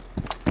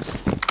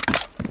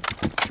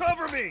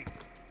 Cover me!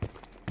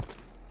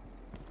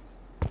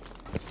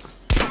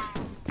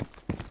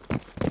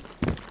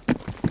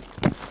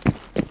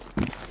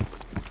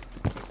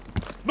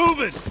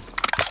 Moving!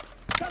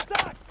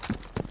 Contact!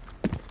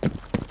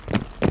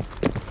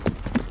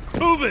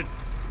 Moving!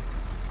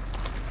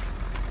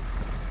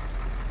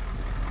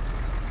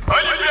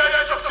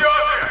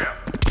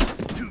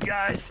 Two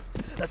guys,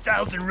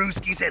 1,000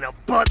 Ruskies, and a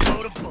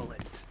buttload of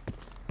bullets.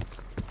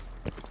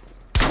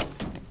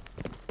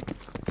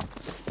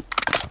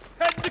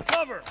 Head to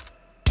cover!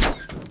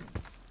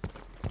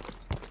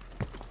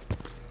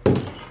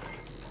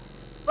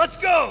 Let's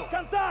go!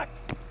 Contact!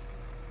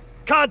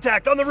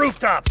 Contact on the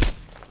rooftop!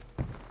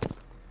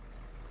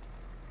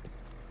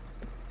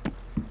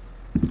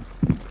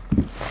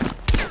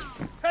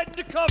 Heading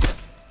to cover!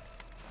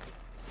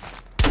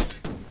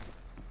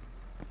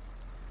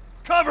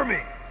 Cover me!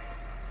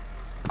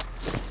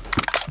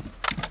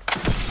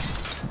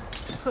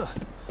 Huh.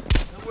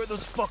 Now where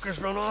those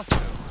fuckers run off to?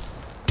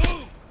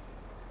 Move!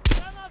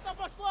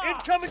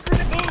 Incoming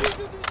grenade!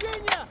 Move!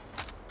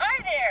 Hi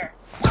there!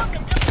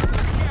 Welcome to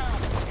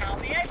Town. How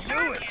may I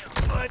serve you?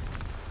 But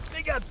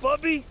they got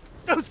Bubby?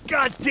 Those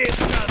goddamn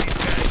zombie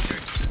bastards!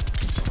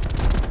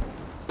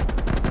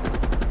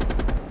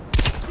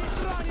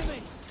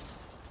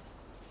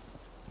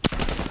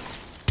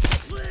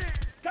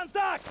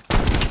 Контакт!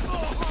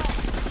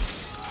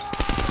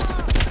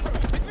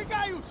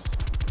 Выдвигаюсь!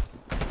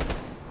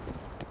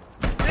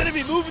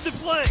 Enemy moving the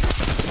flank!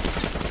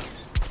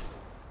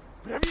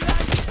 You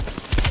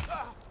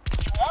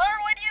are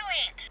what you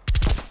eat.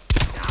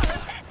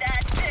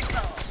 That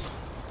tickles.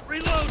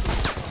 Reload!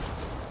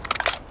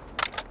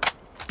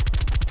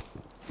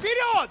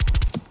 Вперед!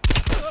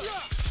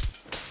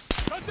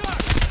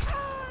 Контакт!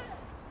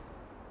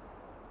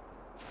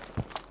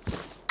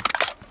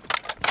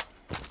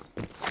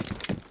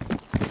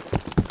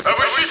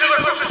 Обыщите на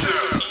кусочек!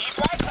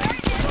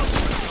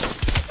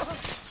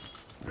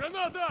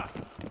 Граната!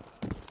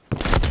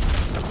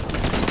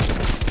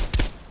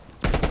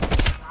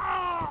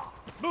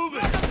 Move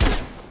it!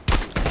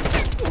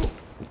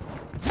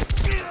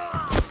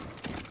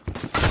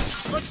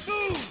 Let's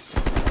move!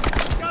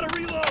 Gotta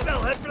reload! Now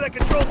head for that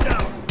control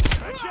tower!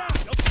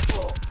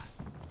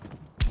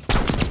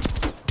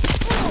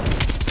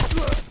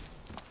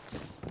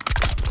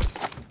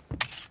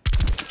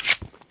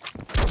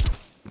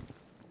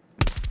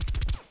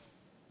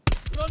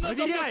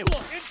 Проверяем!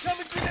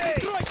 Incoming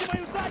grenade! Прикройте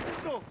мою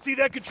задницу! See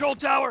that control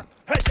tower?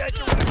 Head that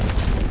direction!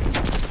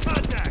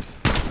 Contact!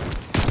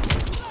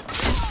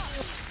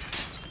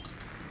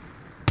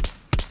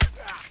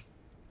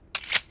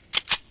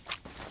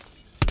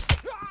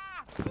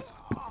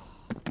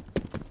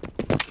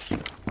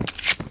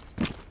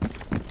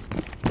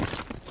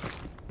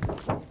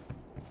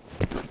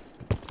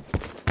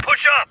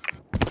 Push up!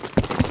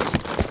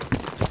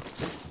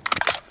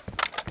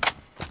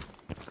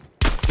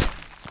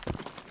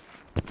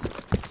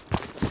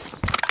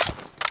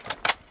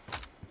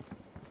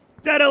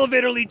 That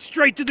elevator leads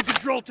straight to the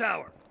control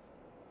tower.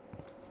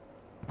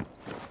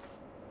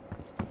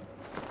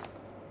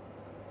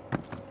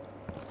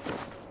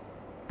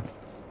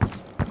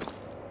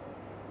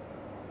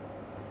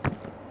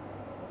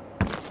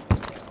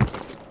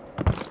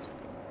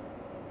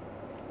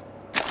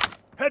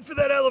 Head for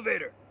that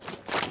elevator.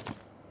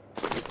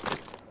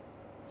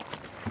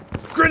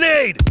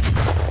 Grenade!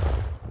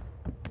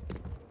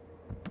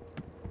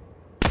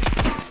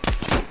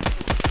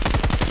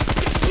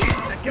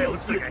 That guy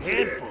looks like a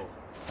handful.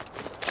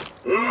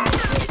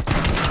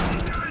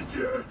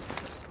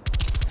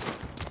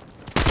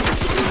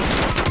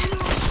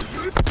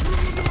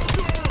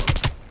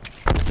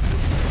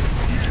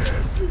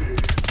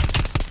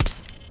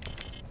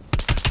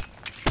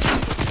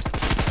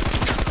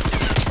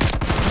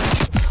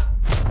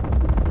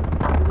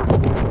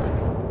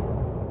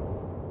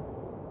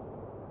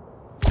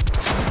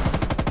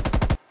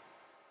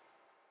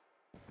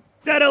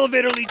 That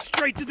elevator leads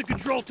straight to the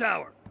control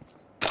tower.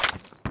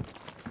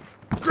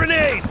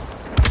 Grenade!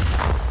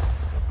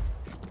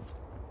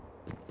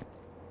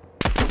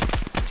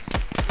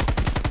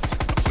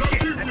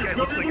 Shit, that guy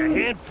looks like a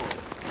handful.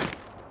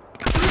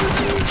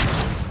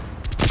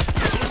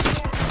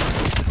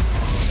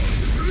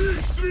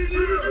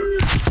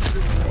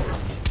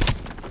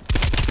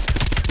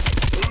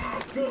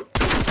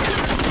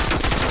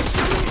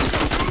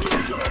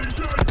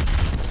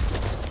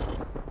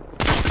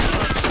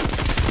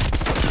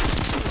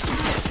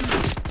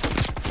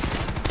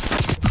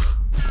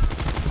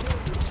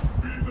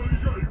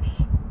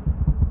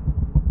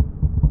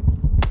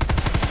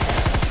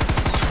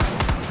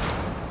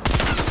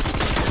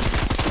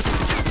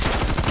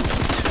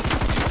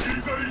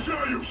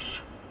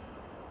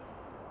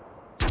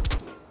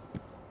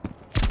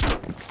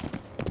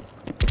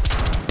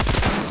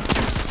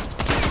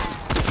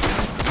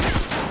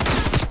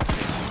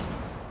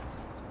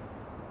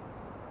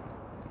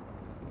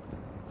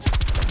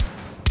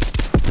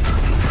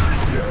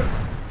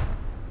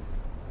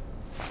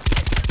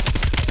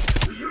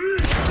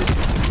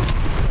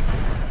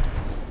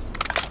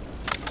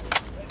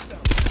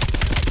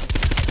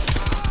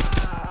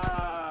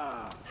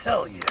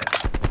 Hell yeah.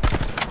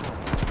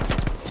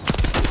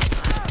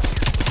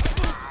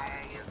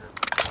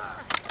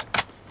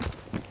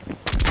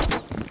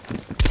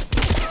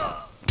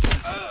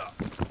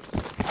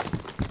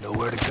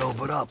 Nowhere to go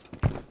but up.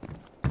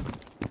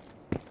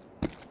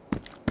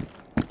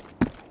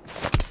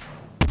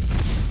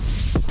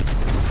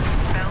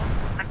 Bell,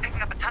 I'm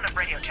picking up a ton of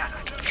radio chatter.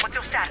 What's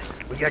your status?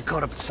 We got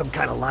caught up in some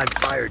kind of live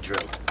fire drill.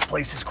 The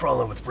place is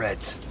crawling with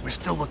Reds. We're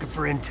still looking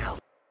for intel.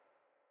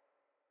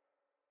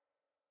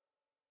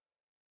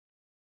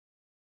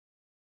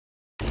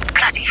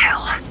 Bloody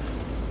hell.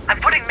 I'm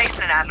putting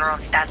Mason and Adler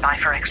on standby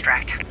for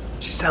extract.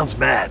 She sounds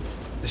mad.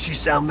 Does she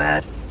sound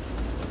mad?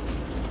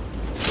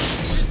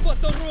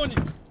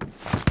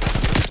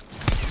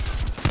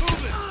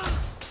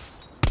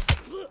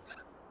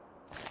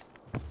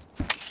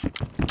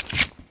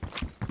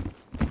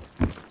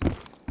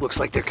 Looks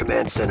like their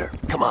command center.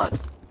 Come on.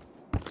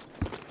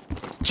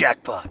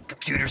 Jackpot,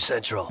 Computer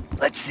Central.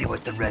 Let's see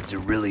what the Reds are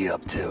really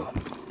up to.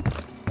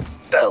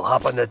 Bell,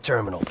 hop on that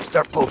terminal.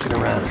 Start poking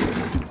around.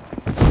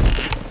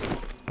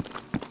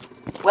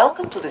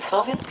 Welcome to the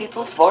Soviet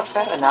People's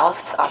Warfare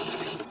Analysis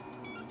Archive.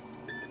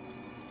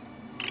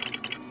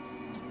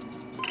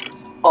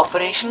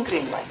 Operation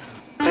Greenlight.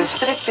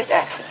 Restricted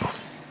access.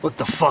 What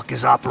the fuck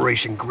is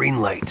Operation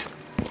Greenlight?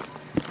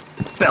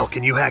 Bell,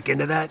 can you hack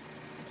into that?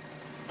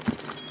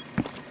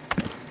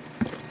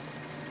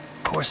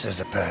 Of course there's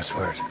a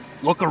password.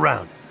 Look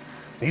around.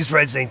 These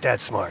Reds ain't that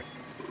smart.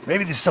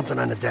 Maybe there's something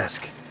on the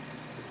desk.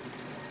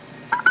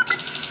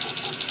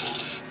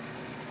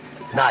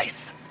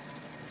 Nice.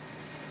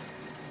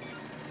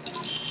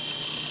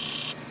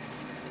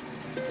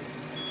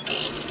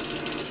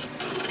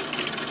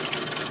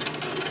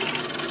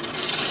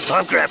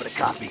 I'm grabbing a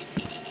copy.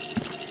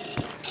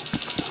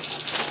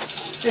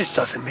 This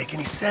doesn't make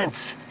any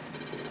sense.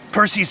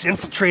 Perseus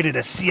infiltrated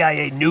a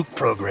CIA nuke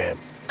program,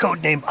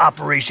 codenamed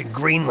Operation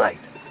Greenlight,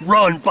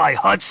 run by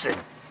Hudson.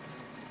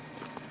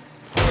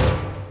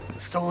 The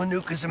stolen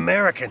nuke is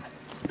American,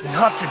 and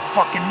Hudson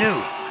fucking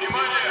knew.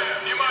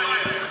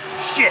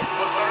 Shit!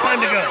 Time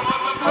to go.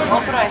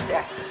 Unauthorized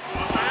access.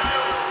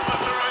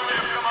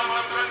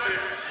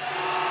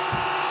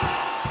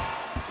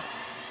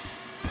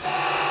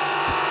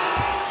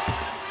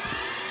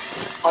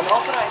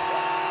 Unauthorized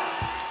access.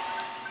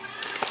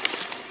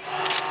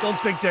 Don't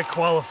think that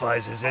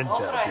qualifies as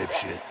intel,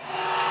 dipshit.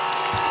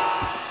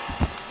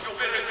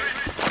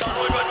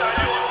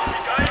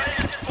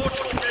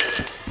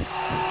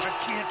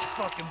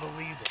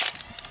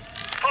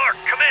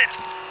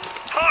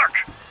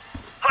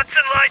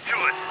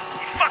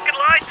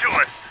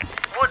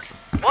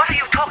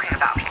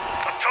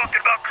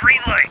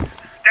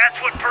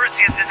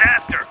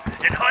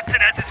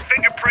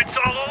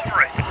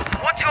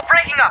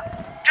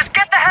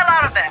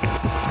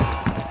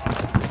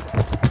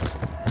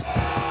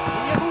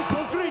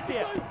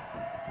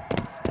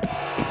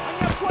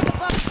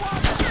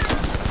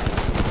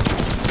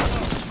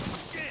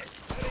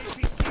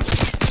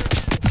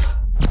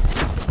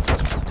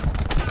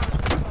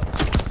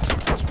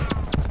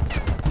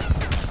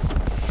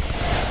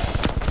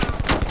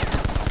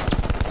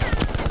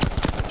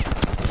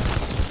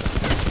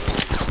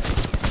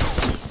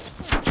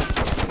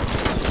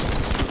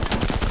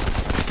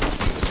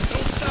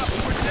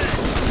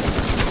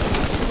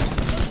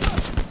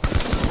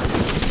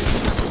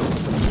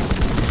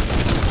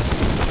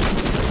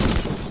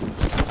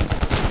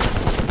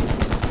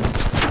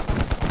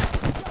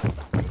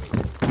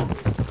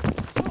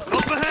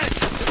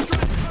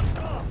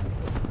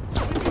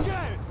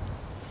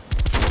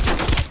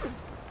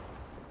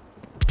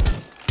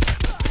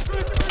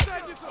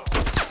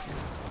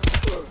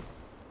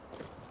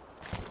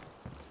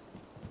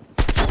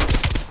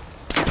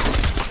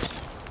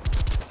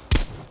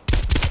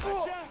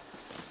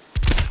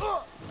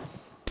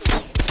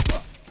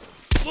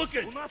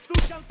 Looking!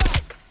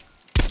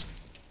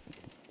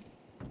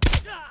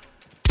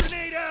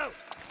 Grenade out!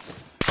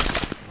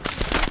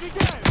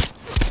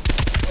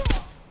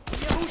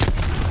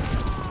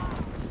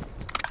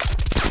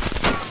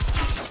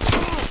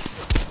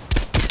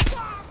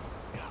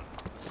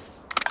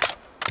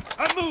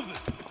 I'm moving!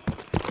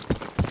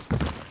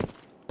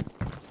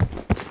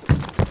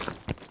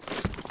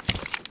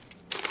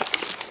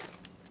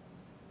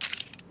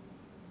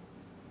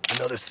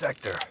 Another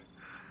sector.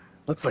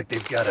 Looks like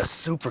they've got a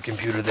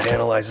supercomputer that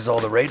analyzes all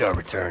the radar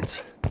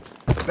returns.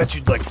 I bet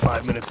you'd like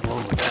 5 minutes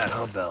alone with that,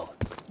 huh, Bell?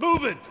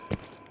 Moving!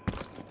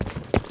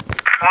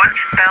 One,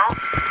 Bell,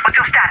 what's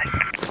your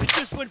status? It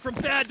just went from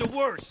bad to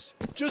worse.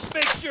 Just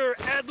make sure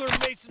Adler and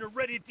Mason are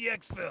ready at the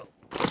exfil.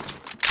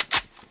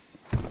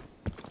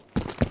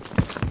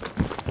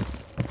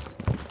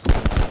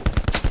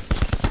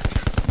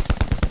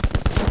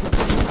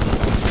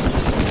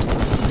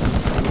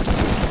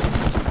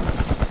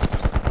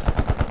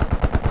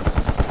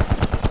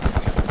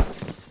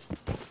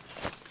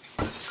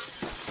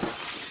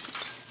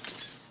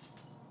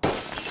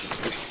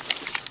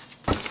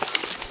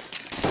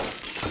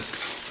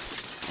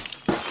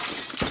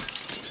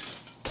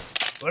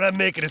 But I'm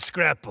making a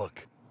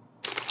scrapbook.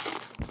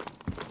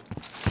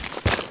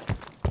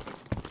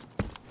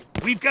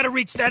 We've got to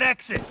reach that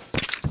exit.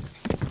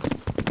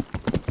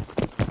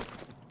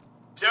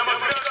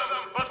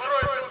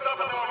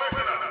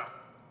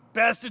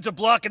 Bastards are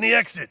blocking the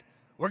exit.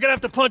 We're gonna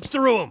have to punch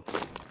through them.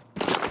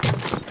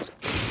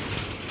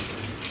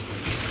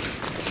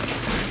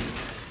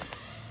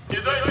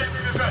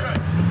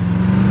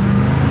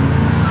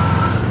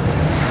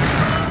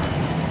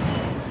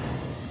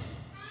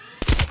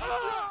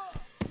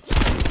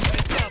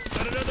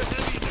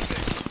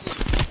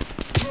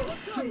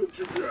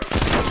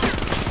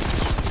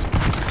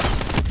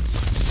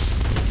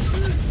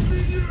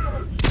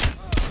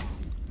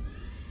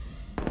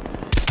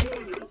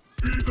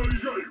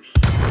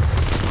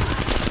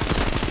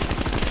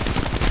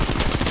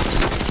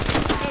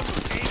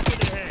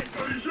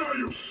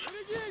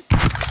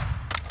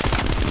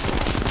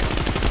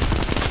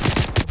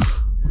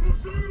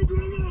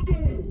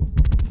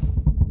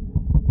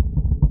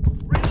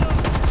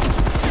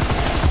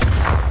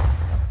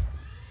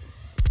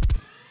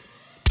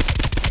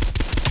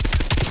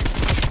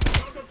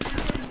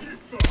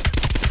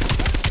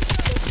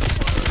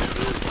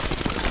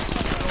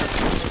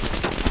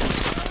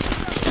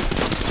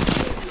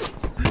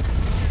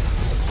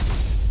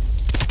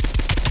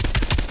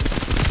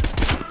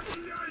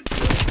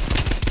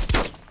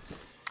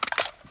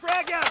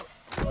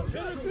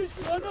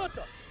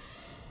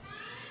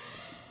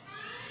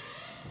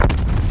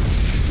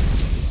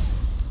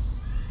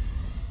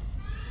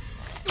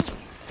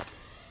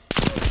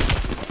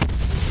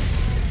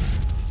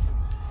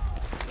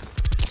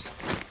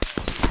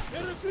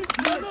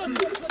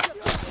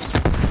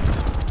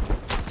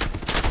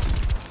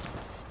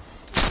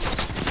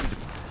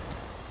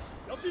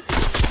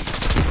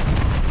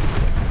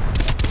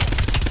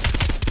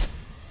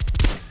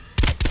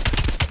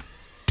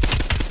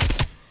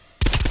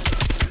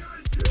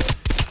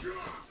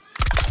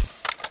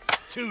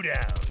 Two down.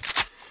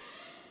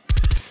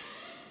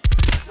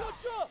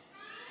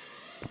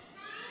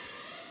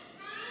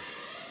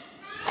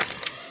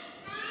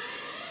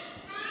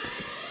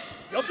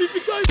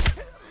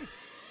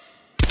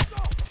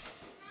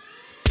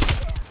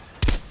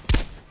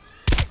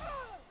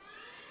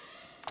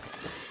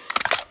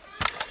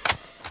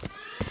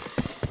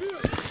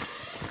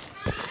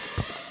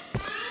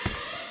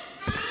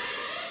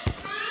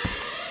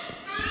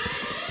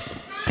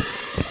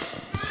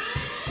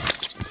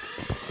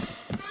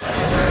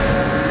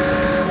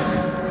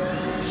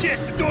 Shit,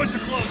 the doors are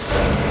closed.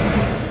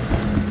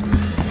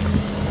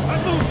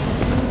 I'm moving.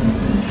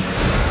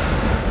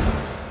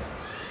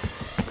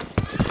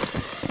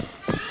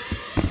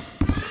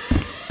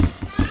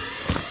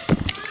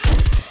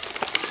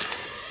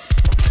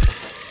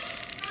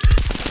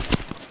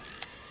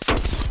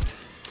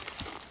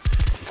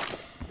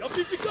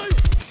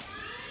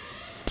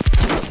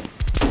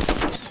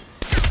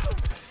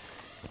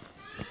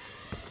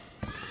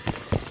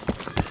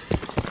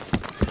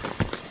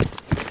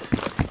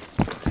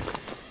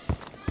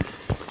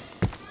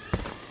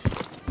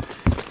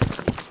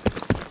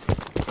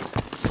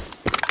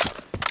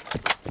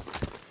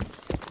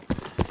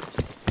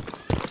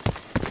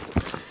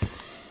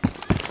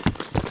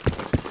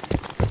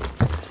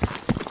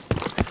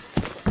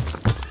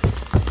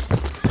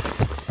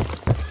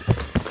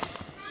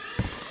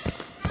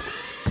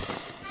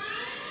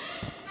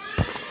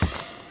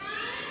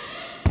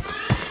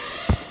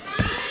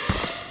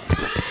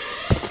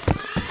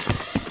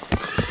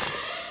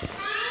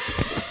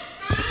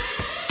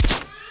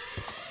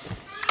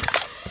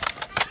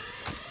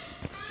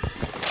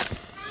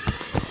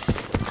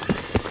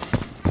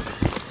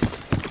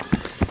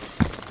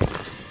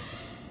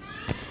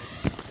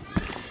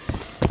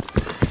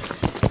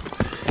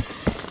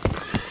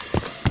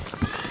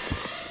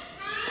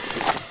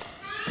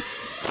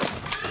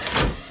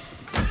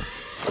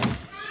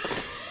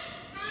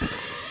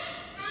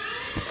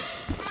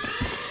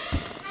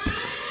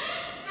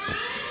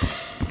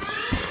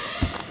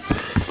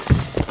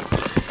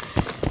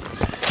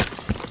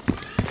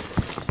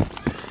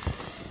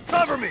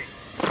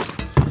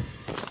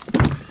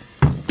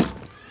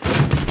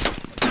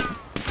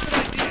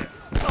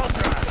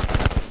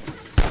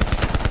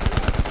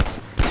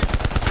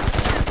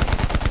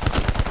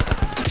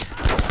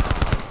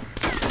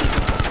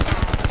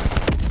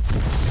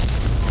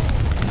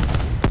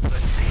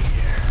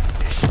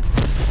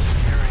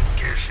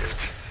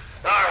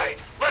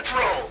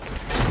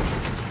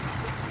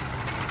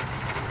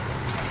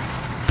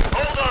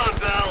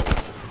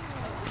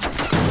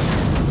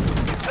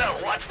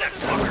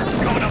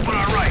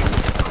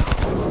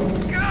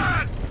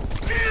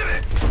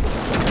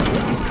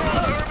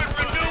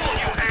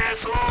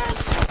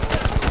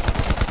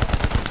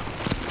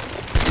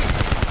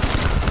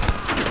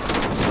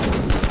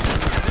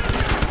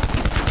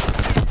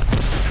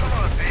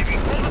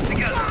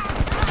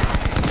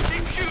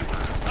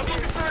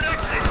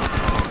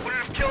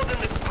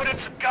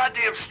 some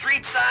goddamn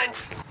street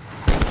signs?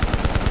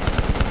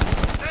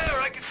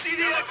 There, I can see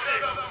the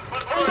exit.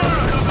 Hold on.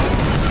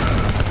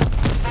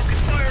 Focus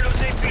fire on those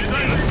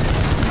APCs.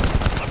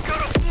 I'm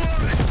gonna floor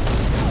it.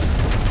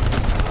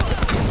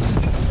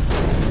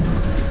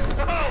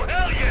 Oh,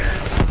 hell yeah!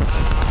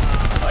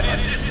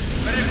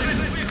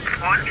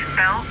 Woods,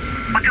 Bell,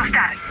 what's your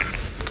status?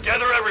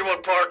 Gather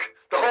everyone, Park.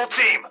 The whole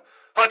team.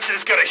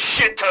 Hudson's got a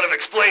shit ton of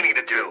explaining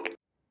to do.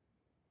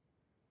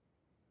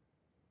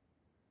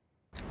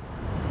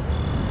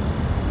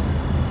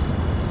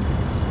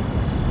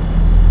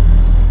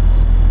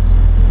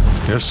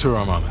 Yes, sir,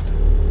 I'm on it.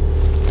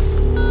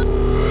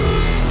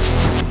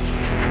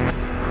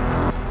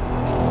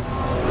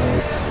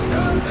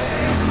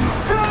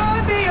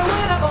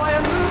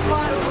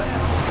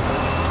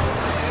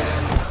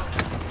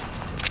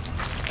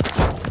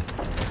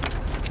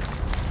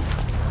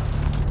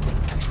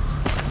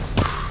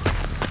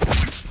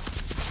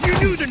 You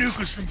knew the nuke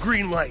was from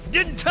Greenlight.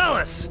 Didn't tell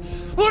us.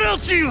 What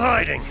else are you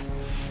hiding?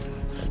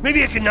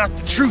 Maybe I can knock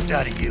the truth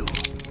out of you.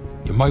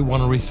 You might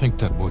want to rethink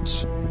that,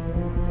 Woods.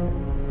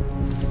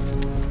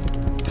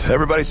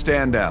 Everybody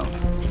stand down.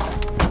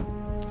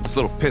 This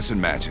little pissing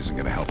match isn't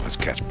gonna help us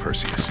catch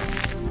Perseus.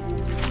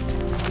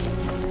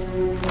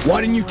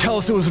 Why didn't you tell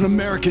us it was an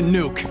American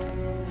nuke?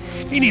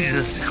 He needed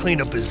us to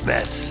clean up his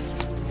mess.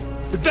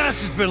 The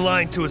bastard's been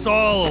lying to us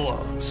all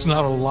along. It's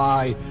not a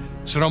lie.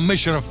 It's an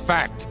omission of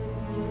fact.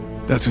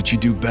 That's what you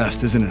do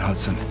best, isn't it,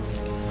 Hudson?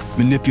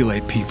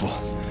 Manipulate people.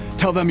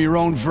 Tell them your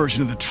own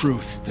version of the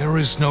truth. There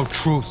is no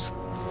truth.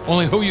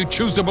 Only who you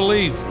choose to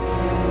believe.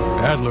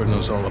 Adler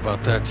knows all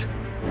about that.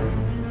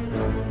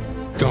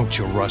 Don't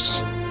you,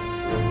 Russ?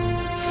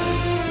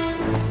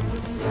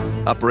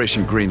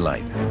 Operation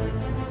Greenlight.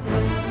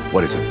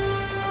 What is it?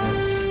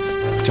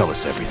 Tell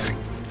us everything.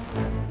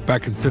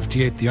 Back in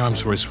 '58, the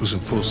arms race was in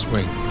full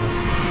swing.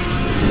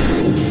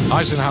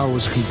 Eisenhower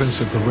was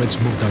convinced if the Reds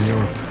moved on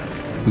Europe,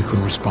 we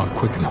couldn't respond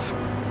quick enough.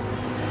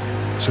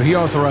 So he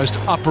authorized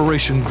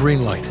Operation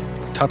Greenlight,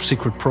 a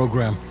top-secret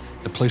program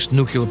that placed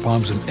nuclear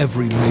bombs in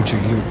every major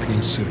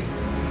European city.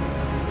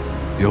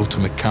 The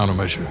ultimate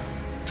countermeasure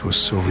to a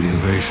Soviet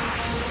invasion.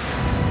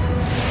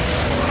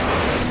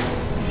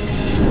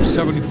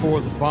 74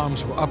 of the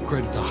bombs were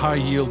upgraded to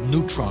high-yield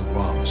neutron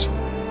bombs,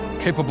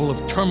 capable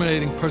of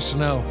terminating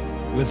personnel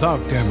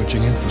without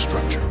damaging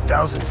infrastructure.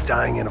 Thousands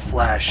dying in a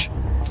flash.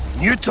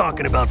 You're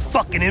talking about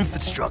fucking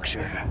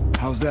infrastructure.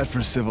 How's that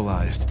for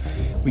civilized?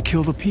 We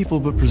kill the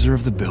people but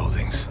preserve the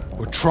buildings.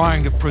 We're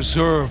trying to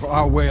preserve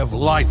our way of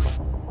life.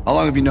 How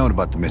long have you known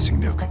about the missing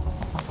nuke?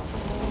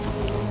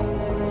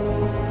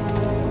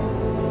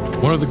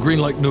 One of the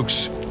Greenlight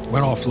nukes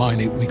went offline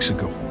 8 weeks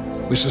ago.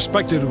 We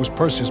suspected it was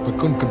Perseus, but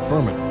couldn't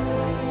confirm it.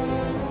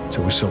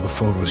 So we saw the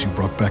photos you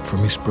brought back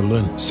from East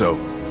Berlin. So,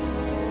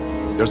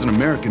 there's an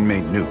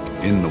American-made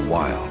nuke in the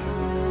wild.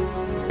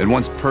 And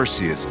once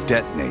Perseus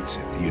detonates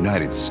it, the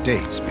United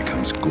States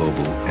becomes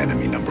global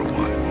enemy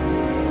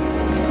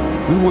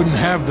 #1. We wouldn't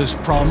have this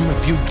problem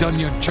if you'd done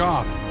your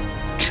job.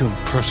 Killed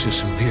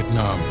Perseus in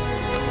Vietnam.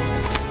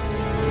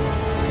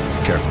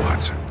 Careful,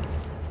 Hudson.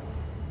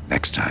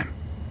 Next time,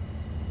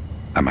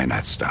 I might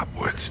not stop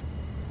Woods.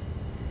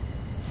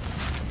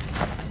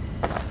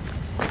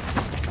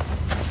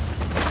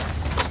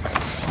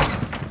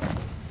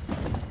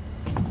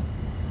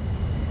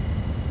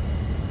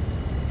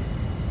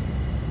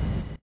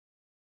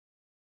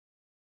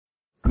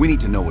 We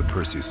need to know what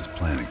Perseus is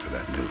planning for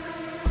that nuke.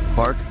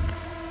 Park,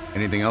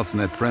 anything else in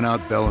that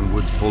printout Bell and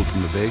Woods pulled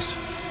from the base?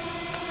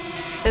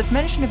 There's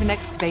mention of an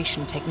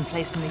excavation taking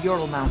place in the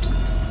Ural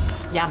Mountains,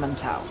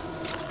 Yamantau.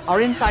 Our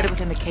insider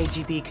within the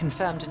KGB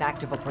confirmed an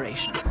active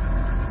operation.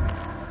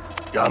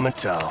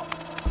 Yamantau.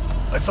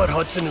 I thought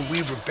Hudson and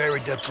Weaver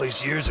buried that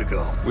place years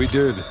ago. We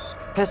did.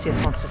 Perseus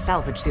wants to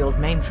salvage the old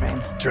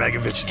mainframe.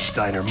 Dragovich and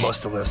Steiner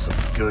must have left some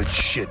good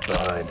shit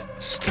behind.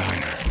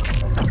 Steiner.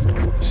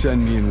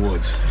 Send me in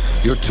Woods.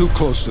 You're too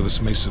close to this,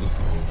 Mason.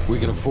 We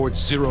can afford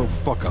 0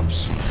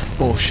 fuck-ups.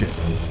 Bullshit.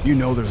 You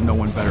know there's no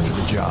one better for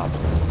the job.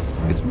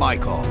 It's my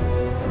call.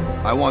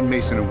 I want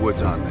Mason and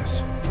Woods on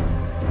this.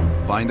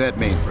 Find that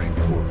mainframe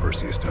before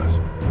Perseus does.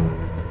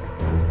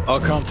 I'll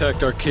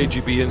contact our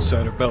KGB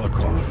insider,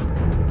 Belikov.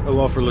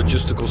 He'll offer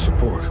logistical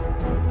support.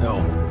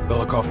 Hell,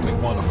 Belikov may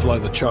want to fly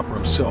the chopper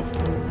himself.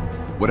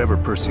 Whatever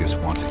Perseus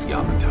wants at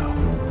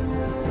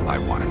Yamantau, I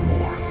want it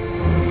more.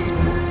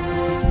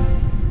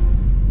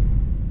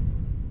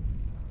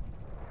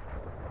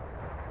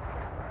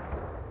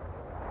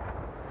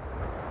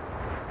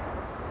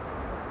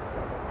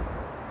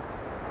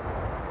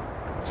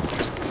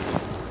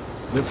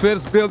 The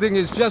first building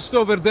is just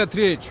over that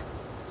ridge.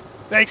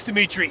 Thanks,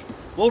 Dmitri.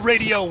 We'll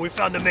radio when we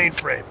found the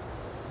mainframe.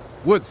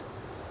 Woods,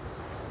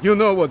 you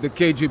know what the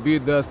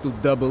KGB does to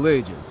double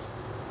agents.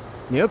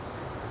 Yep.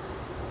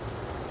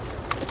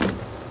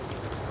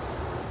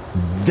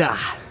 Da.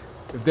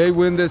 If they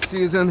win this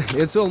season,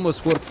 it's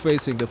almost worth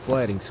facing the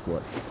fighting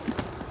squad.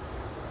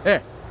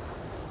 Hey,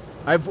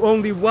 I've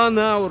only 1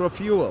 hour of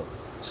fuel.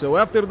 So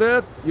after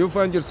that, you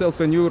find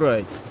yourself a new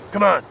ride.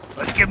 Come on,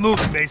 let's get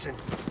moving, Mason.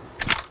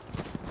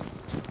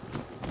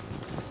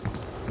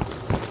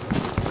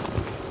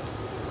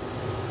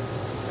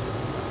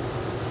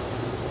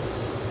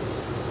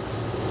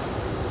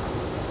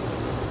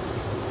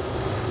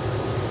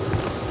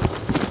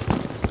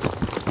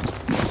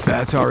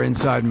 That's our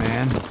inside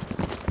man.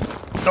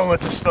 Don't let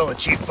the smell of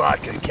cheap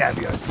vodka and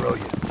caviar throw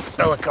you.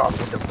 Belikov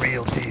was the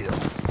real deal.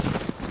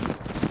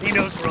 He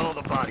knows where all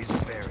the bodies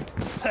are buried.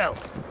 Hell,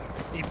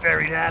 he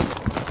buried half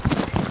of them.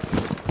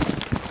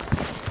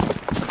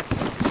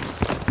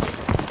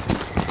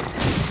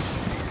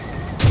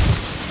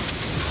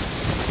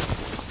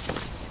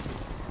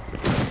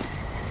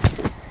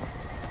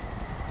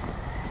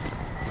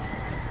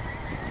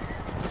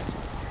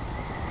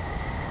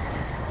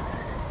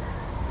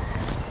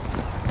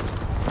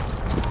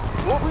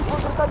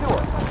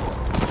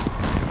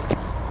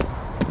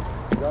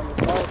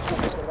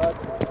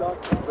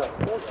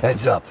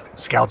 Heads up.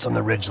 Scouts on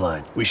the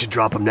ridgeline. We should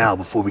drop them now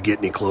before we get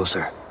any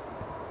closer.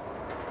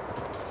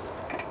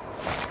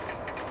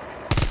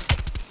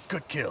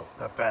 Good kill.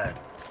 Not bad.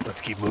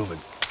 Let's keep moving.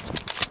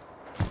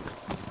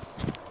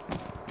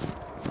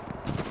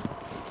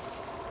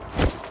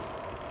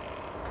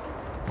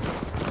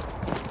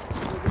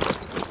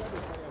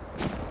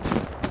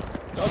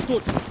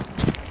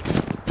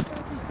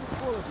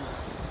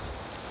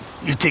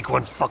 You take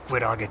one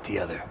fuckwit, I'll get the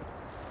other.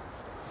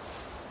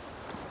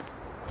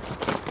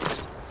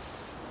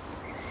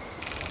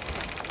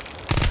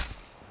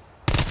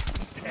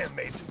 Damn,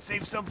 Mason,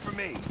 save some for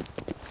me.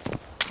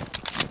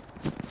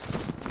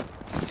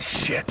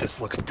 Shit, this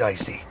looks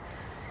dicey.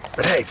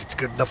 But hey, if it's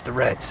good enough, the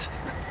Reds.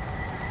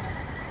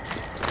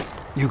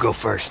 You go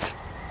first.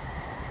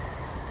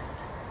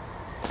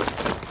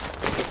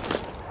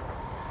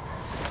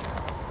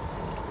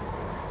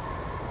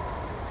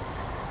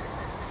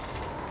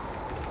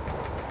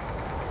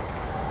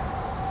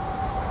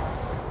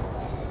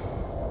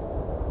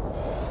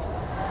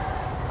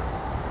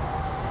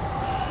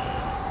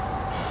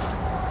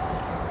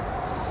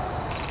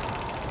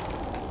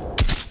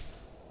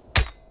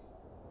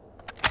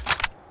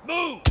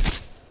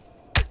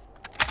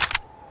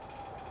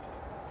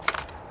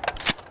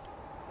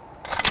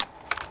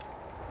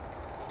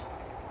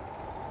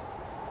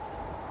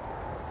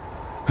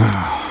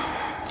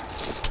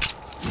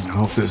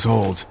 I hope this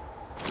holds.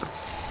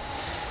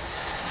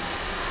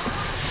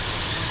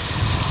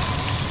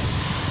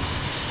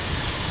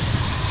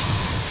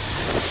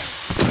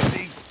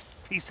 See?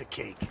 Piece of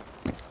cake.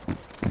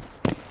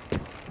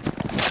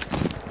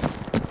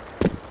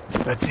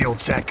 That's the old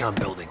SATCOM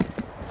building.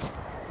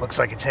 Looks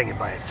like it's hanging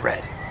by a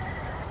thread.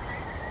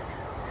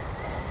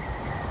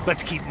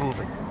 Let's keep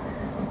moving.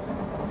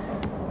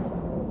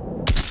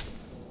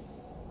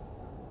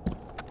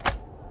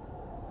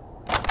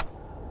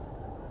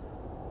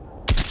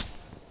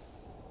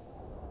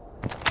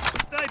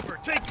 Sniper,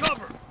 take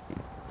cover!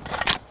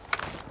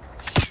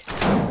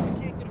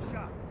 Can't get a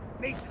shot.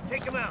 Mason,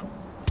 take him out.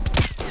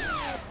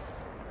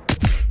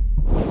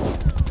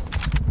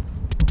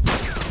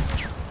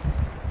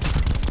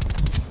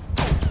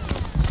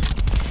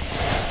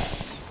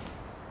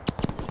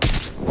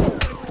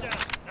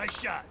 Nice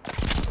shot.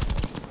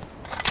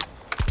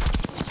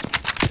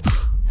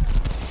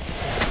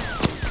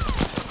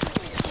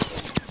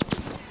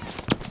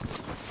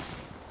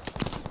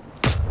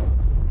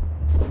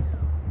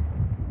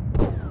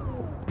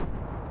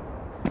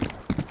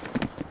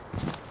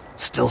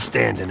 Still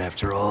standing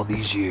after all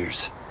these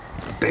years.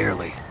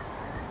 Barely.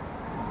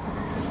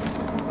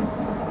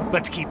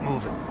 Let's keep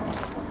moving.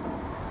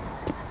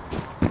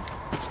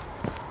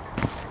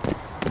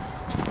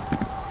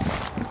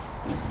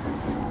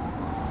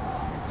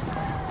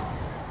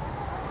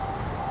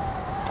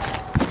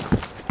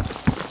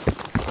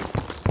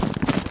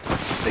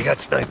 They got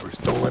snipers.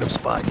 Don't let them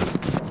spot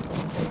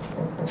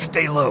you.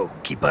 Stay low.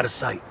 Keep out of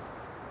sight.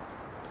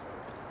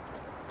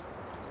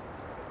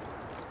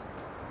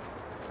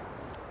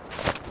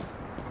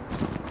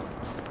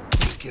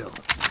 Good kill.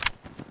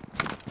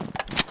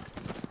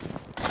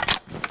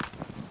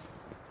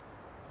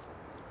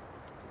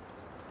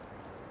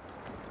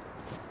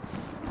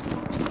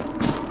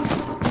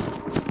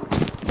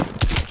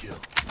 Good kill.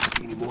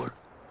 See any more?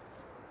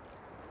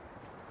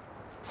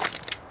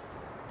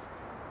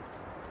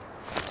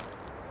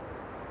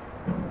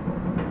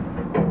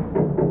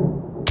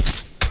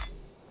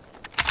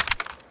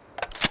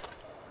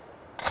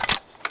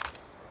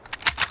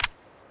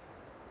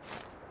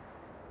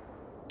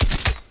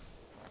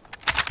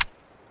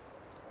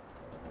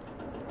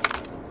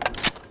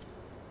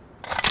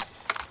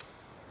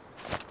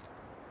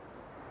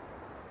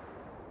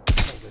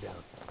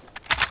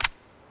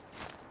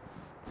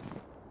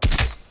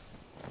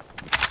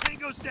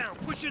 Tango's down.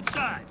 Push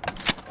inside.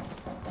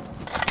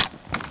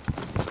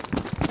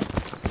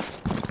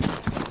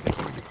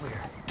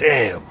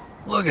 Damn,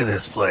 look at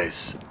this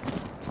place.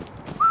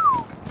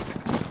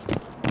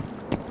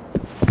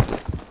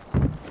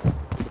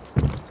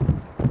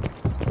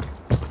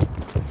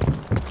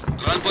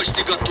 Кран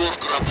почти готов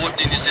к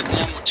работе на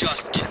 7-м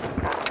участке.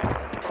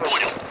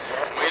 Понял.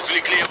 Мы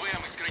извлекли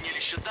ЭВМ из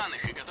хранилища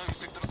данных и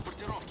готовимся к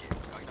транспортировке.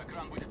 Когда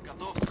кран будет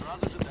готов,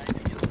 сразу же дайте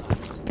мне знать.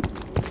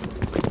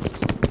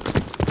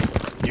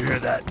 You hear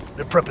that?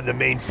 They're prepping the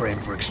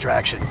mainframe for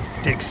extraction.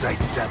 Dig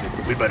Site 7.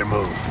 We better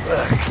move.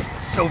 Ugh,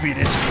 Soviet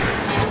engineering.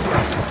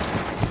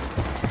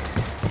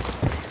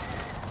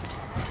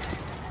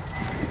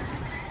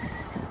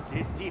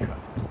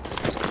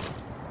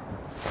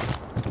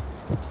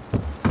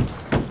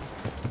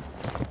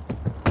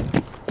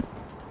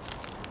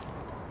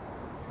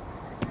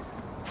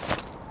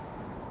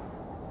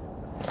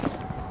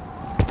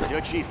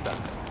 Все чисто.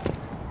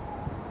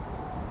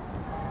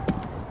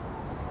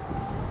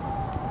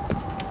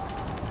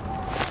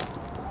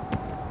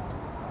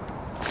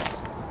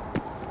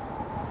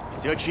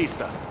 Все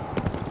чисто.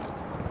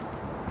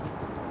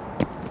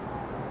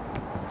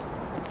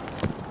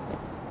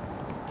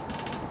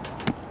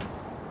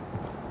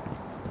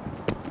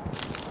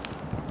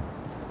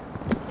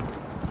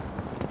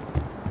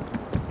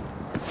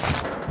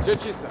 Все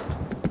чисто.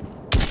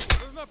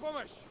 Нужна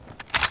помощь.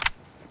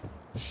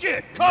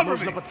 Shit, cover me.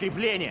 Нужно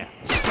подкрепление.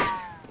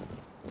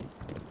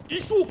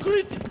 Ищу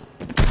укрытие.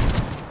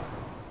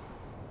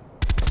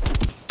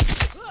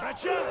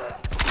 Врача!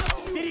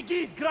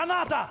 Берегись,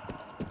 граната!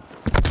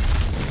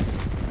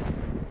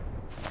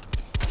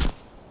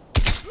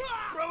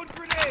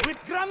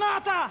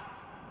 Граната!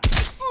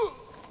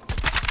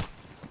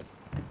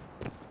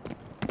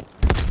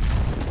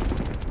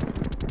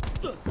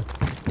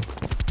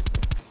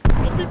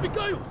 Я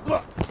прибегаю!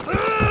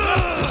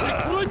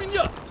 Прикрой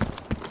меня!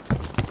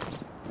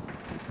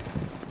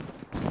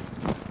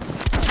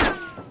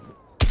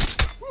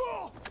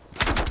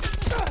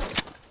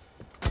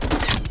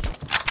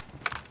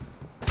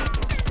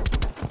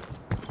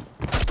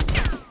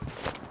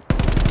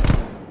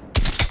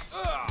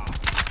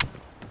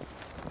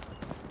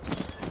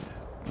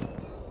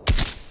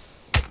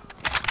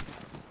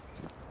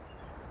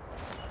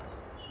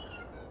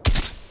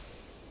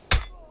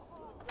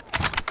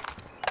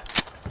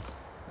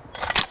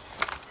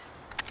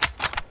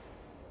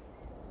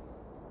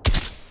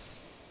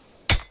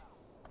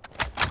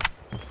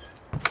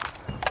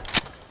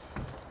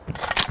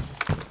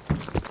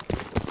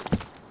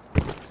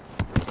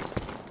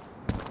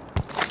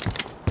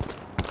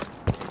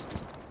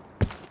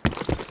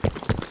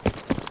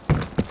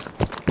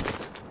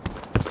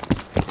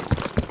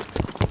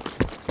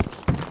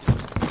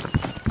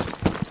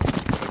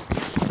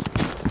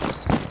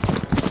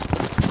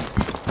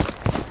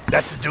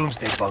 That's the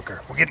Doomsday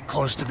bunker. We're getting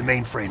close to the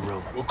mainframe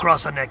room. We'll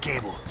cross on that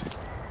cable.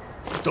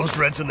 Those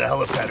Reds in the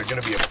helipad are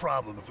gonna be a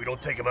problem if we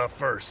don't take them out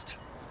first.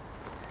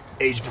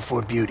 Age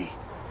before beauty.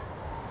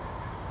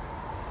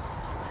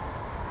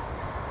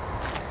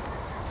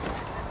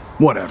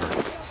 Whatever.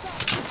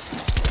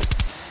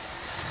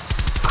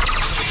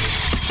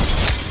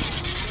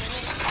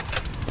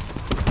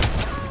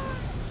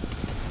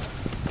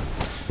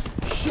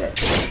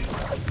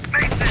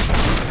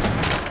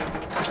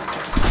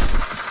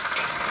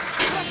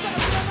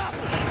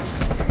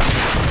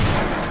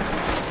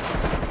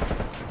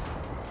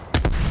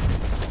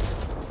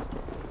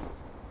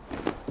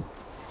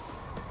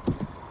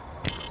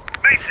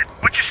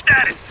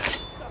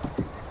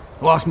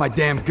 Lost my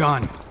damn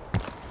gun.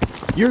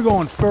 You're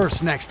going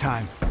first next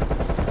time.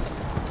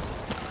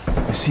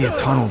 I see a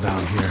tunnel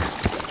down here.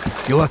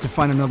 You'll have to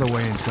find another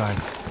way inside.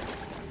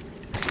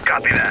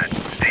 Copy that.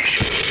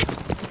 Station.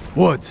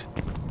 Woods.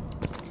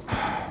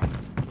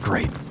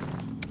 Great.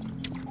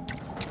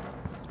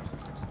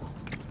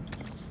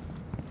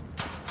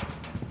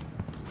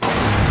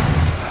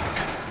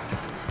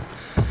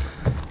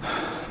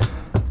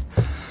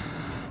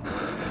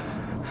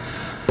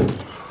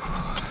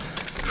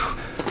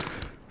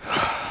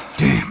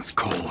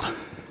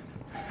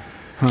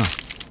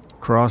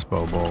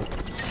 Crossbow bolt.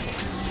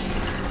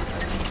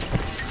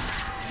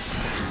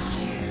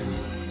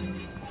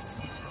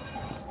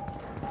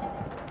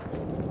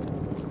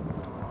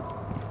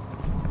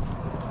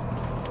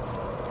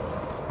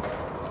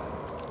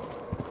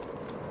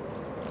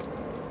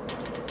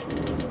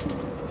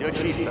 Все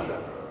чисто.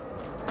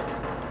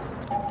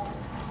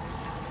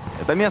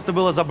 Это место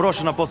было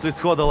заброшено после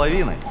схода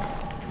лавины.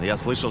 Но я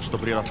слышал, что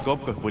при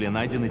раскопках были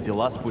найдены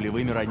тела с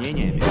пулевыми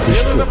ранениями. Ты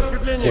что,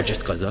 хочешь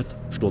сказать,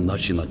 что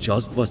наше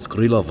начальство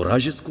скрыло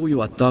вражескую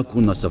атаку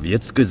на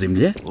советской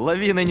земле?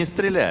 Лавины не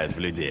стреляют в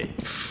людей.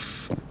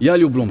 Я в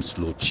любом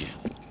случае.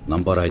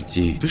 Нам пора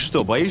идти. Ты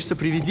что, боишься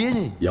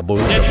привидений? Я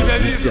боюсь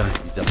заблудиться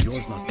и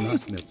забьешь нас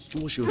насмерть,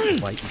 слушаю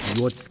твои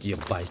идиотские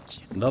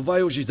байки.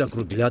 Давай уже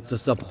закругляться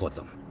с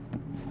обходом.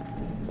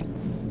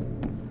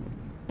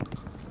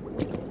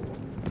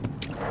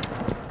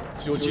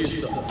 Все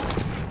чисто.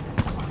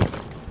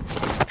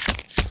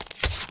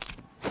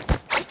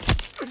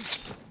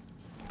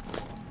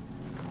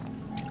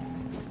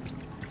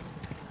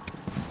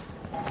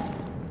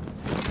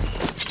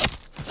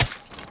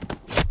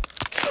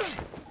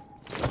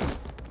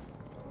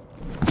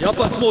 Я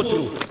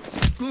посмотрю.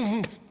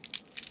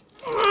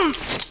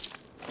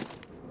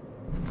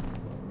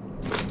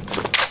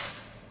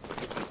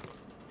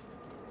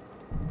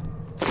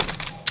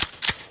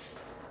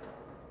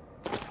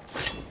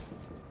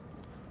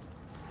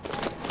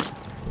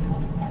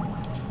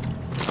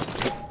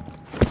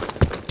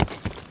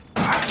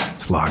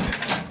 It's locked.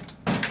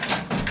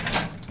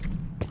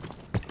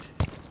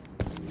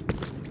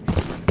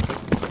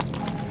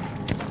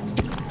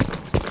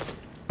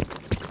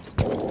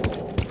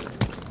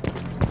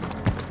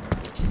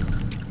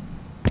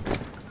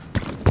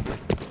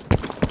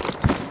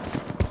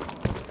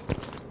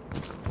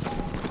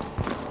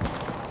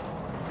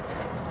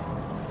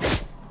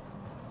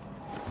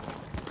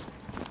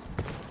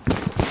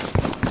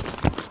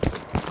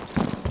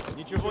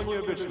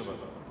 необычного?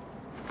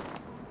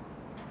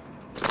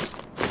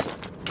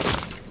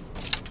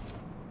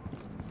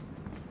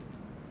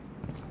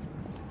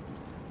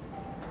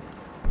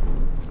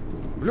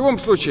 В любом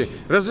случае,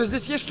 разве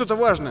здесь есть что-то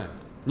важное?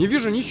 Не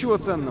вижу ничего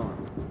ценного.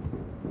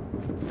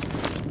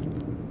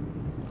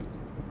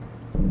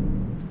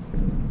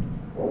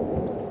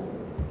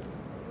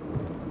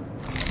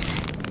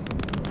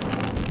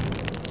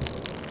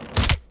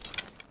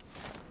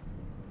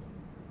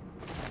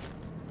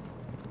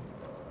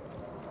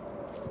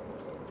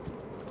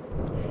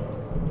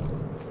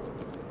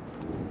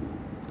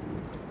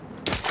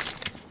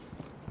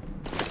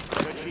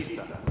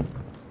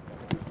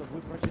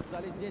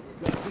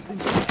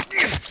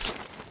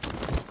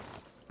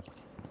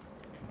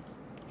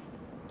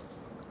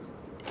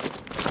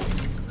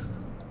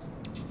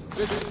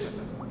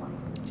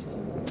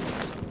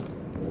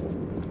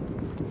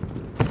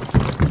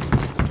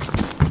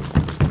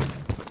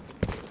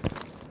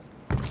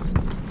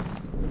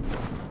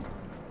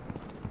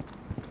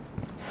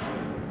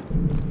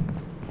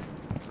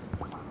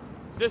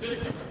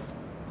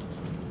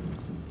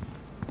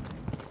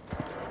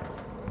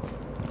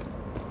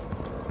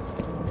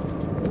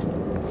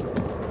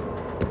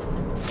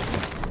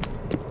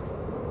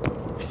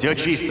 Все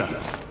чисто.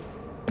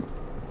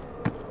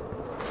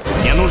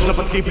 Мне нужно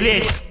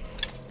подкрепление.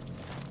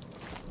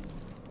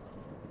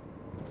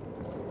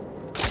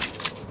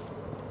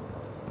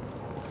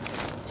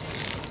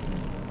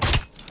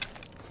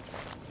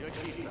 Все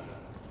чисто.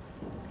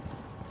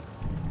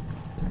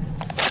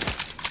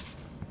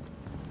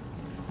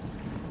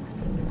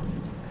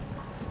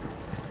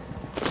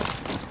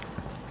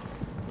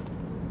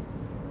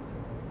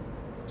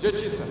 Все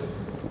чисто.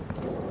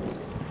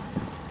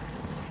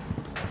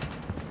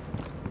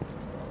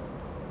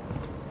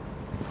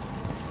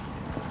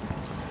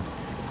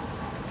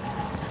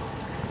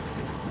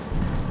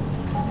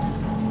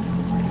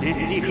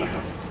 Здесь тихо.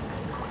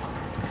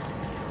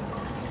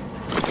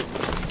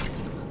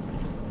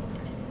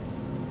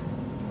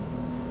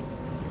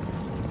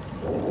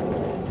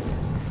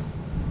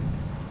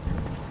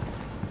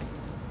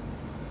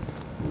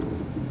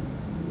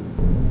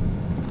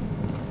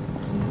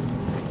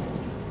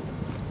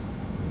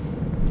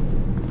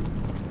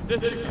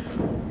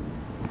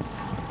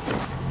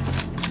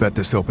 Bet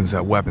this opens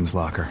that weapons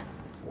locker.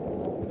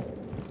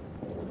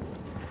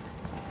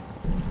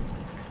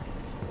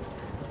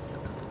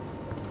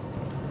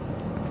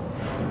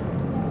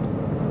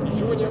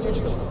 Ничего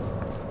необычного.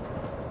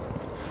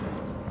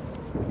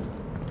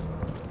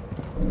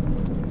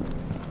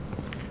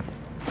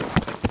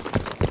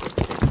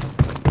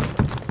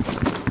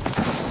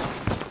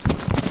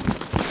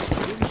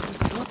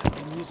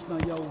 Конечно,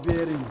 я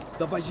уверен.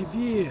 Давай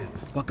живее,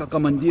 пока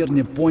командир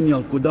не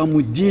понял, куда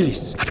мы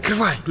делись.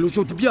 Открывай! Ключ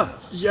у тебя.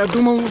 Я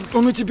думал,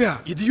 он у тебя.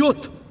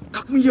 Идиот!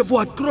 Как мы его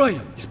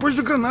откроем?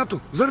 Используй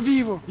гранату, взорви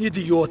его.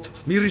 Идиот!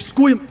 Мы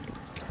рискуем.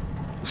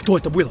 Что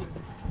это было?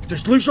 Ты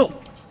слышал?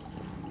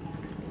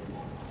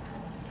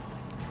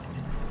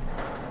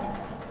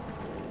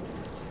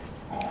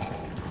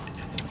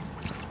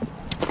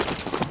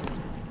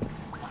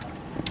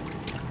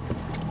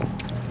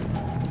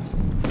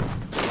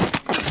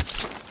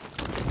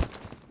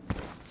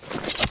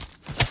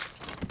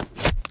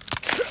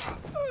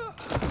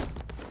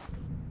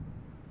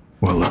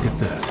 Well, look at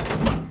this.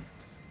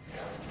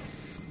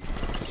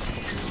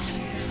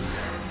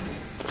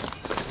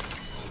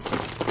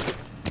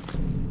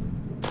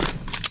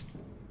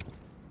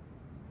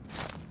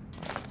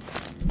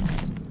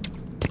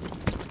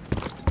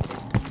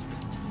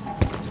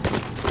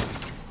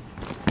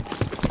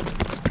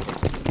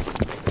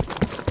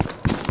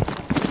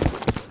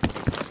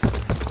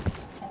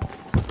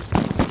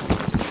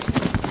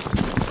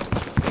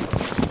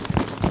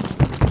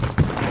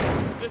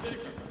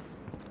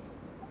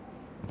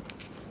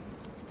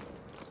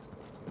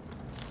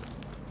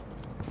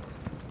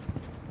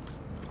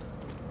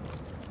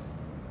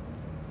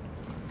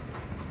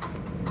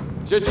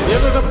 Все чисто. Мне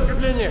нужно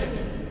подкрепление.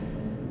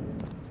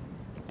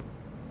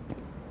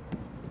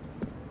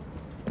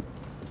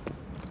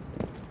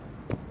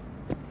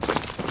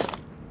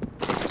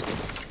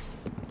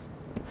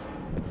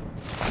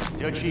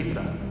 Все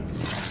чисто.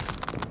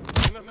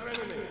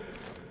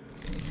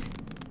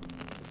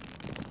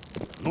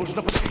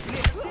 Нужно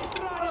подкрепление.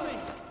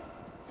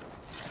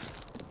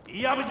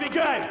 Я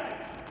выдвигаюсь!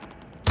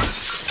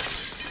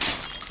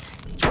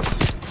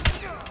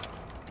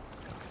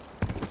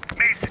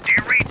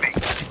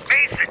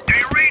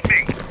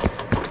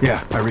 Yeah,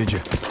 I read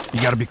you.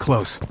 You gotta be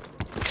close.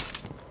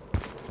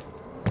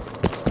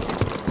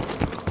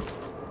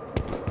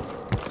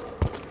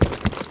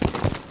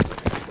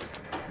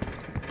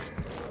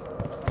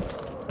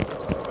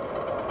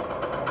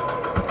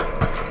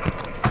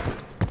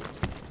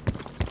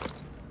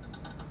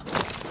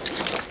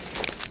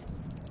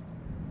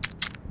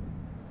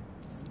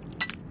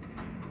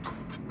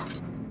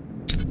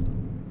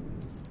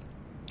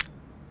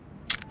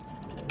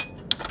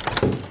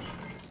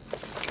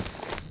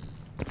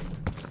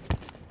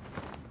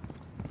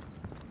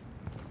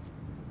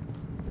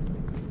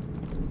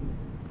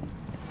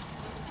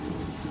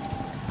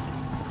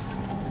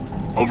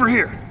 Over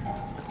here.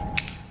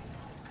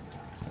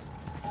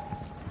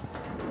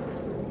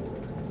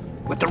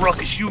 With the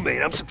ruckus you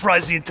made, I'm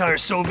surprised the entire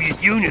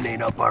Soviet Union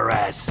ain't up our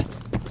ass.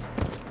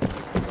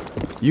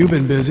 You've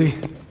been busy.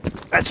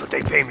 That's what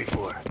they pay me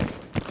for.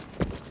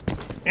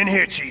 In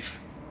here, Chief.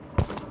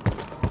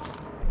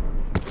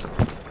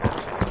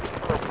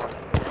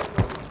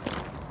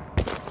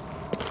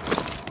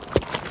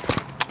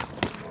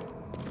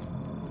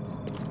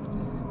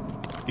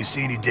 You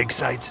see any dig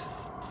sites?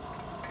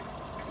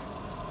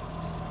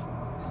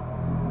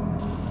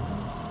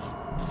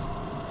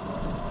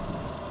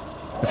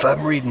 If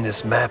I'm reading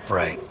this map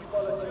right,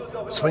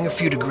 swing a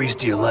few degrees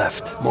to your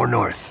left, more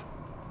north.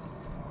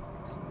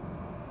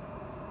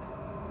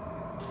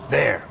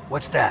 There,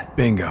 what's that?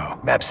 Bingo.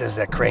 Map says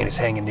that crane is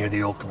hanging near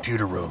the old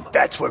computer room.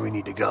 That's where we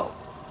need to go.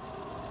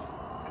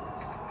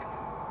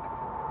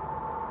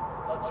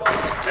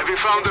 Have you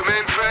found the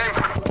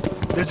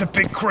mainframe? There's a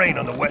big crane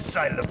on the west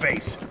side of the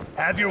base.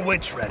 Have your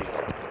winch ready.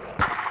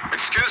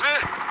 Excuse me?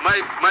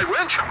 My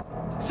winch?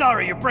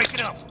 Sorry, you're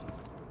breaking up.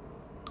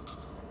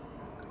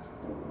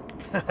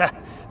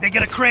 They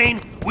got a crane,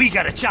 we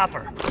got a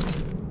chopper.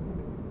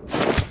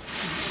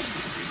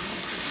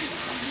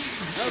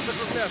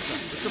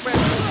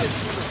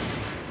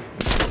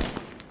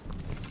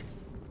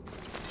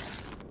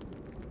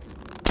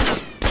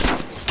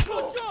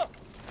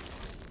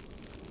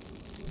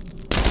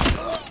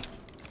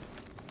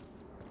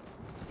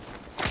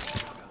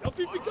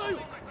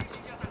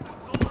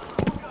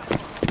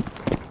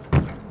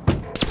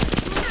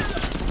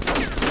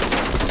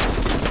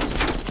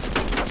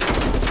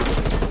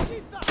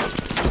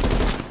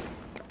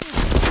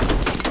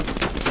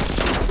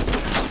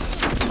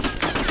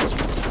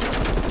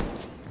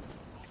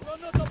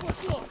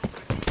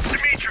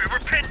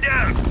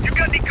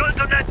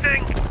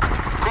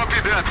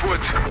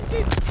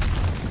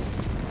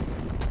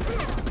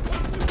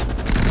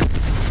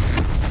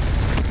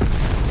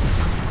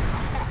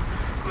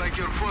 Like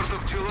your 4th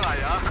of July,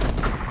 huh?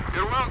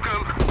 You're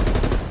welcome.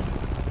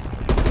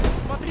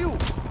 Смотрю.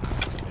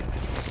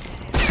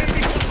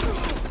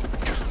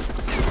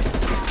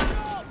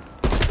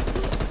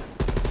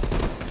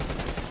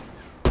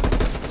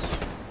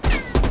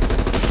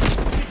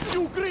 Ищи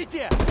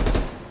укрытие.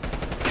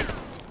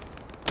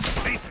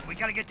 Mason, we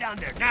gotta get down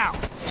there now.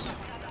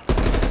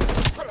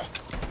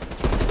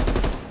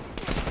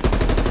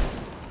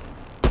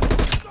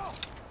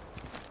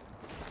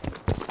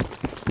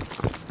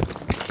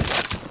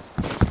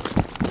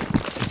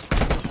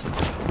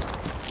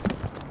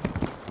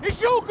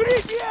 Ищи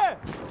укрытие!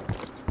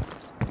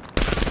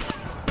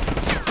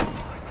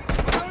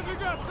 Пора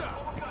выдвигаться!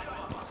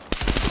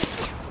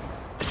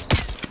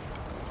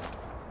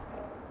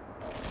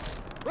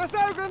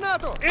 Бросаю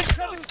гранату!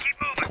 Incoming! Keep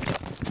moving!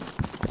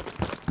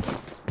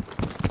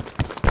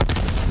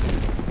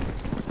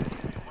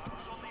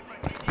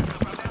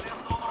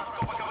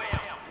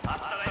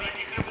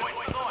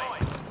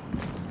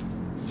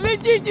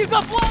 Следите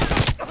за флагом!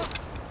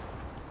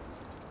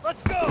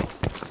 Let's go!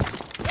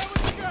 Я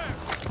выдвигаю!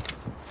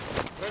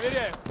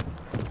 Проверяем!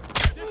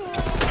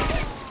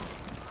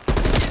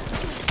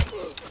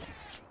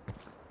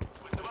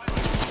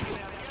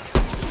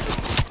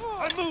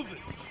 I'm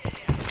moving!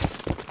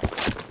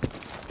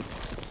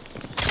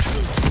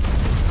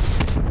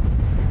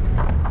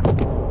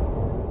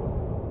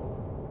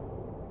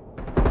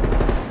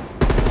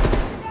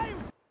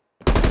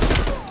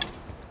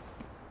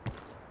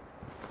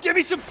 Give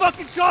me some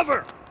fucking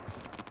cover!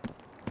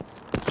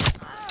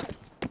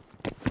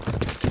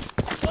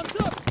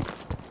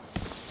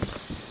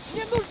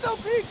 Мне нужно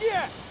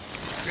укрытие!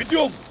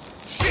 Идем!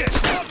 Shit!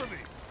 Cover me!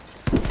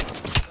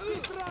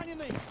 Ты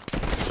раненый!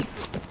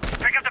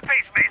 Pick up the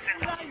pace, Mason.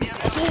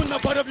 Огонь на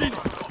параблине!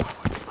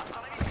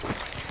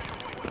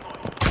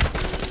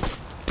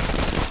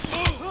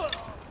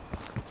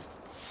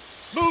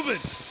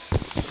 Moving!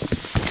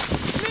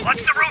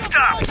 Watch the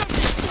rooftop!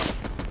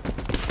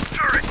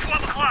 Turret,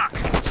 12 o'clock!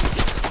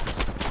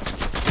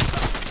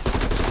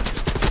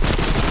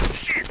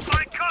 Shit,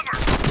 find cover!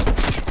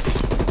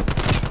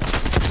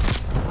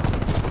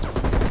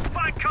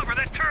 Find cover,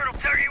 that turret will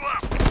tear you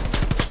up!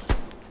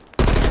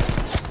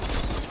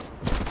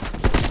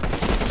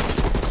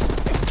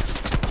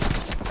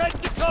 Head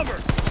to cover!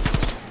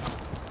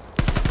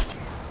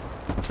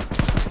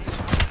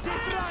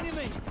 Здесь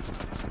раненый!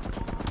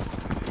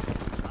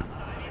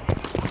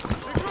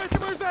 Прикройте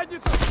мою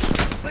задницу!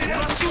 Lay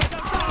down, shoot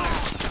them down!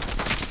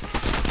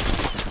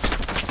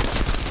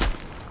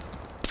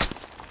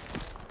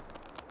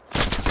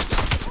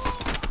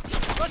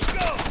 Let's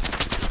go!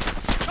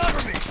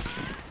 Cover me!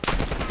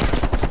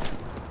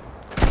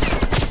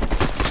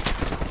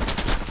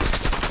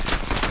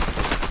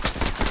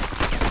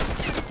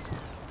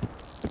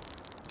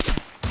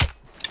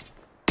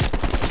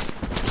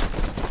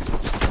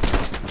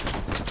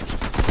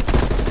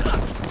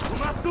 У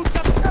нас тут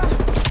капкан!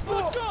 Ну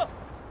что?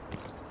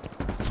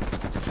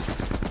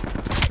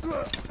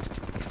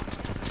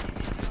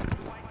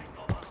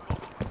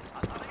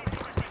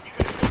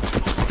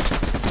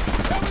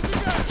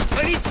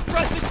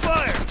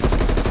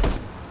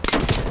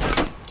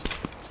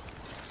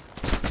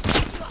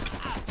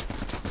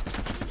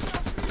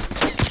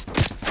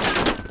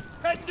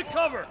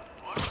 cover!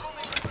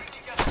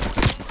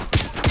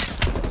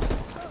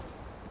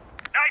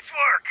 Nice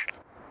work!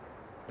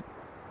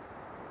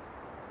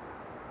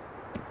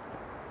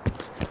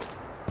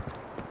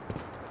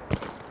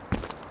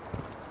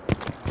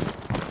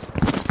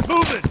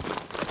 Moving!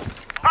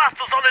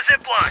 Hostiles on the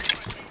zip line!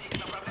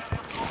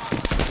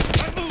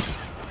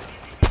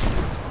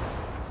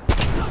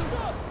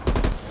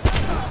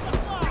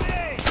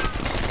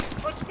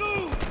 Let's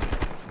move!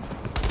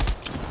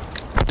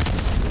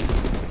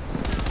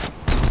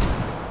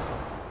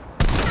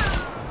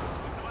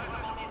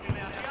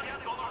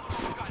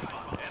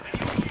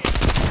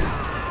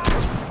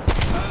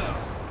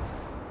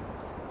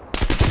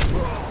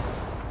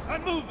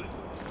 I'm moving!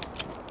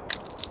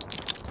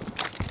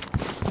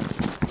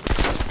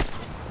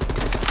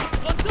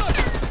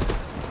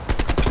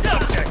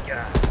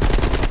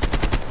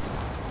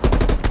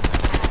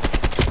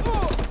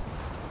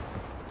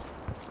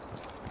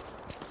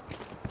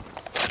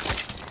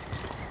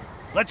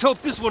 Let's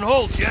hope this one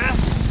holds, yeah?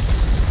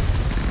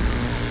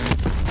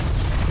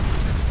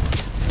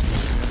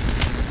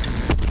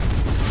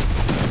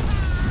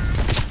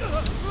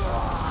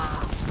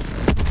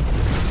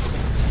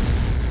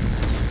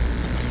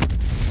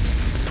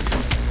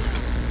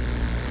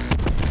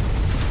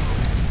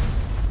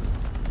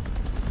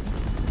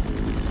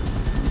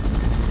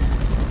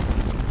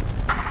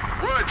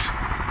 Woods,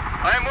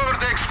 I am over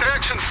the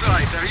extraction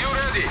site. Are you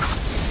ready?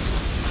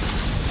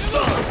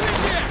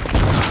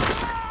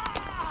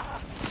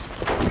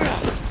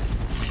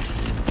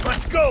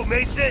 Let's go,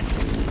 Mason!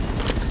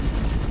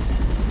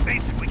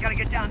 Mason, we gotta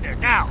get down there,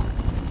 now!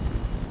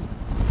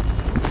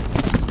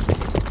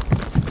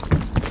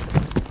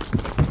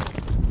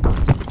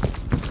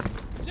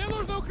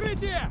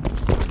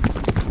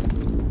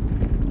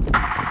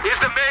 Is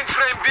the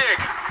mainframe big?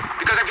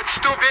 Because if it's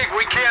too big,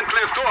 we can't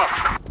lift off.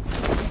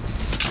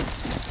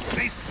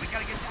 Mason, we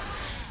gotta get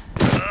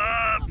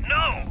down.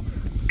 No.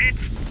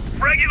 It's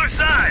regular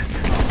size.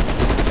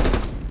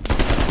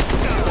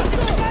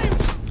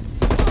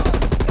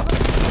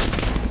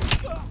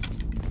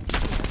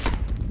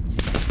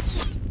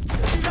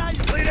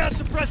 Laid out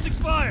suppressing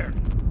fire!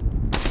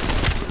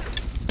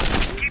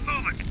 Keep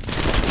moving.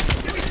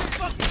 Give me some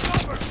fucking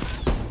cover!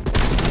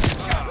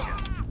 Gotcha!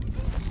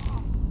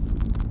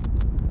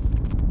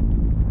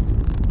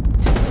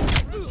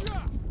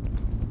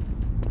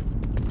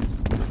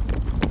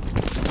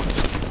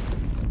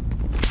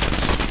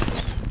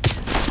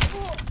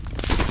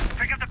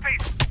 Pick up the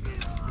pace.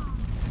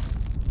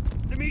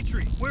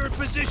 Dimitri, we're in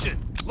position.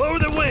 Lower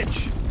the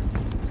winch!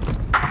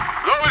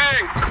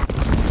 Loading!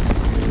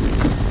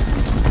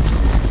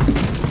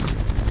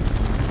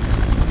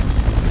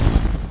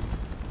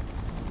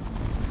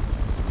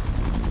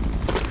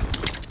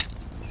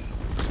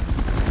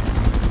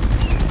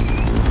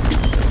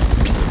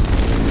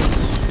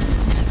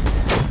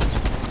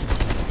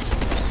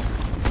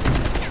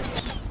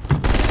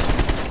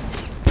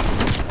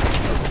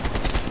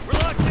 We're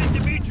locked in,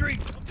 Dimitri!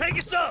 Take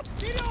us up!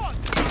 Get on!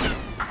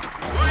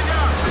 Line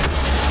up!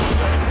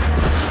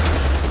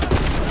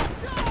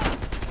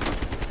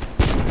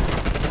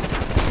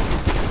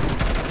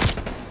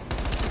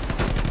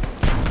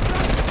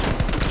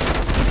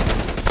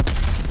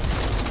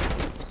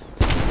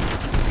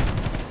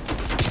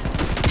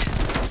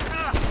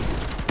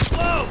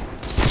 Whoa!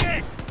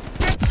 Shit!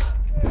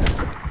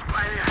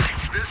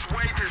 This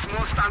weight is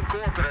most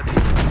uncooperative.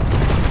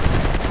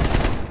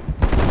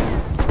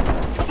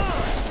 Come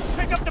on!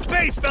 Pick up the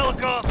pace,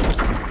 Belikov!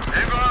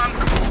 Hang on.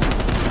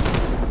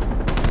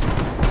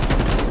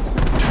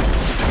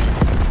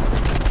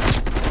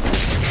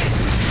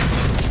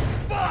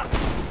 Fuck!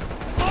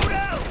 Slow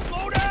down!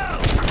 Slow down!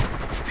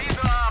 Speed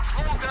up,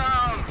 slow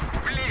down.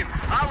 Blin,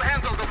 I'll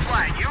handle the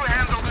flying. You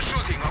handle the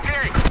shooting,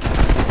 okay?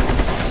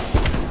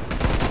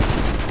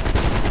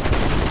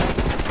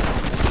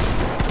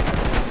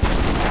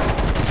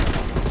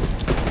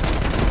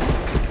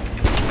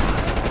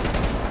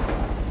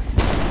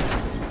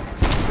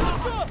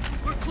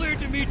 We're clear,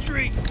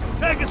 Dimitri!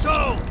 Take us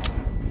home!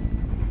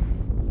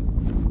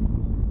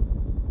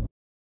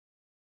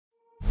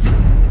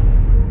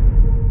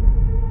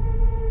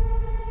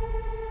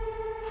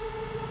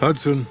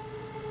 Hudson.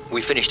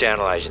 We finished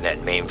analyzing that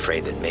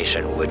mainframe that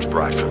Mason Woods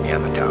brought from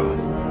Yamato.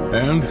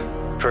 And?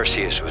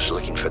 Perseus was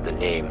looking for the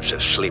names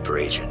of sleeper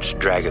agents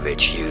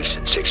Dragovich used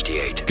in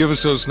 '68. Give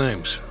us those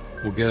names.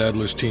 We'll get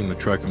Adler's team to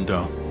track them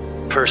down.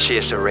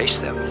 Perseus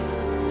erased them.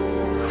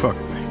 Fuck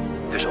me.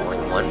 There's only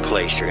one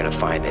place you're gonna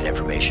find that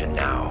information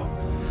now.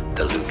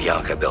 The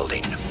Lubyanka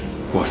building.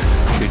 What?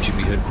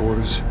 KGB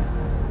headquarters?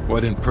 Why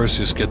didn't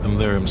Perseus get them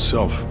there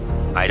himself?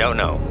 I don't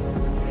know.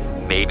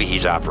 Maybe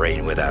he's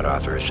operating without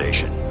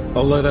authorization.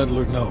 I'll let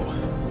Adler know.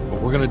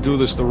 But we're gonna do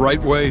this the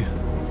right way.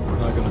 We're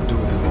not gonna